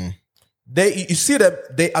 You see them,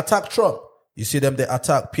 they attack Trump. You see them, they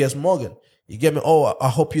attack Piers Morgan. You get me? Oh, I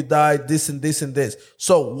hope you die. This and this and this.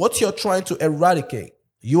 So what you're trying to eradicate,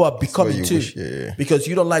 you are becoming you too, wish, yeah. because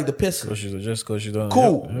you don't like the person. Just because you don't.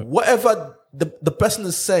 Cool. Yep. Whatever the person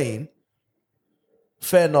is saying,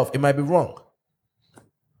 fair enough, it might be wrong.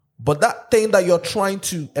 But that thing that you're trying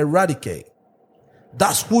to eradicate,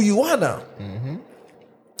 that's who you are now.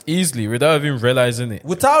 Easily, without even realizing it.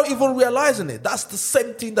 Without even realizing it. That's the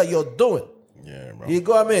same thing that you're doing. Yeah, bro. You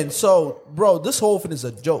go what I mean? So, bro, this whole thing is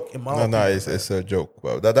a joke in my opinion. No, it's a joke,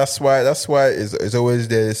 bro. That's why it's always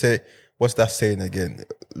there. They say, what's that saying again?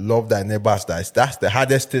 Love thy neighbors. That's the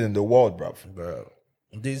hardest thing in the world, bro. Bro.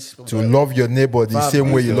 These To love your neighbor the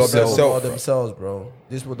same way you love Love yourself. themselves, bro.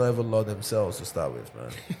 These people don't even love themselves to start with,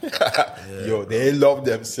 man. Yo, they love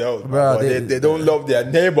themselves, Bro, bro. They don't love their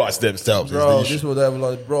neighbors themselves. is Bro, the this issue. will never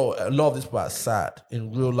love. Bro, a lot of these people are sad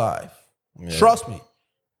in real life. Trust me.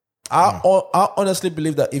 I honestly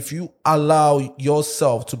believe that if you allow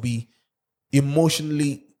yourself to be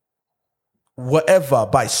emotionally whatever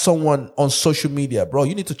by someone on social media, bro,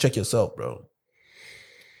 you need to check yourself, bro.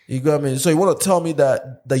 You get what I mean? So you want to tell me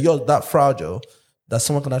that you're that fragile that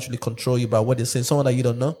someone can actually control you by what they're saying? Someone that you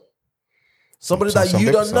don't know? Somebody that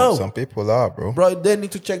you don't know? Some people are, bro. Bro, they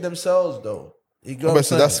need to check themselves, though. You get what I'm But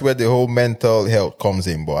so that's saying? where the whole mental health comes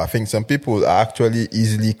in, bro. I think some people are actually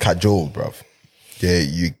easily cajoled, bro.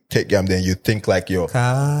 you take them, then you think like you're.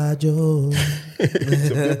 Kajo.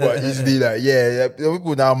 Some people are easily like, yeah. Some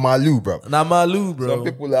people now malu, bro. Nah, Malu, bro. Some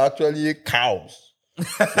people are actually cows.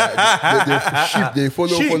 Like, they sheep. They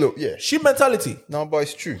follow. Yeah. Sheep mentality. No, but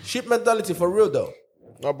it's true. Sheep mentality for real though.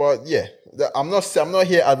 No, but yeah. I'm not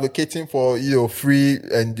here advocating for free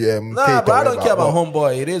and Nah, but I don't care about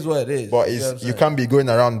homeboy. It is what it is. But you can't be going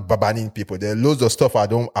around banning people. There are loads of stuff I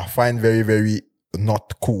find very, very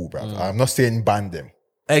not cool, bro. I'm not saying ban them.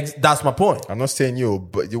 That's my point. I'm not saying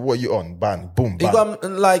but what you on? Ban, boom, ban.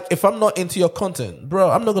 Like, if I'm not into your content, bro,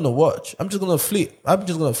 I'm not gonna watch. I'm just gonna flip. I'm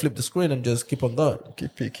just gonna flip the screen and just keep on going.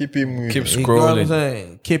 Keep it moving. Keep You know what I'm scrolling.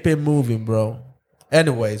 saying? Keep it moving, bro.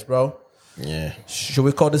 Anyways, bro, Yeah. should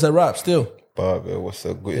we call this a wrap still? But what's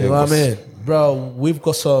a good? You know what I mean? Bro, we've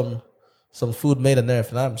got some food made and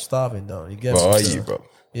everything. I'm starving though. You get But me? are you, bro?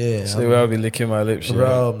 Yeah. See where I'll be licking my lips. you know?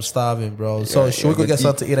 Bro, I'm starving, bro. So should we go get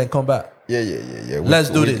something to eat and come back? Yeah. Let's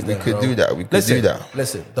do this. We then, could bro. do that. We could do that.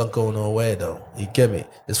 Listen, don't go nowhere though. You get me?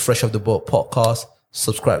 It's Fresh Off the Boat podcast.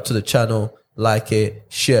 Subscribe to the channel, like it,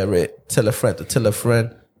 share it, tell a friend to tell a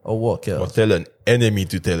friend, or what else. Or tell an enemy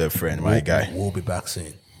to tell a friend, my guy. We'll be back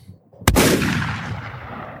soon.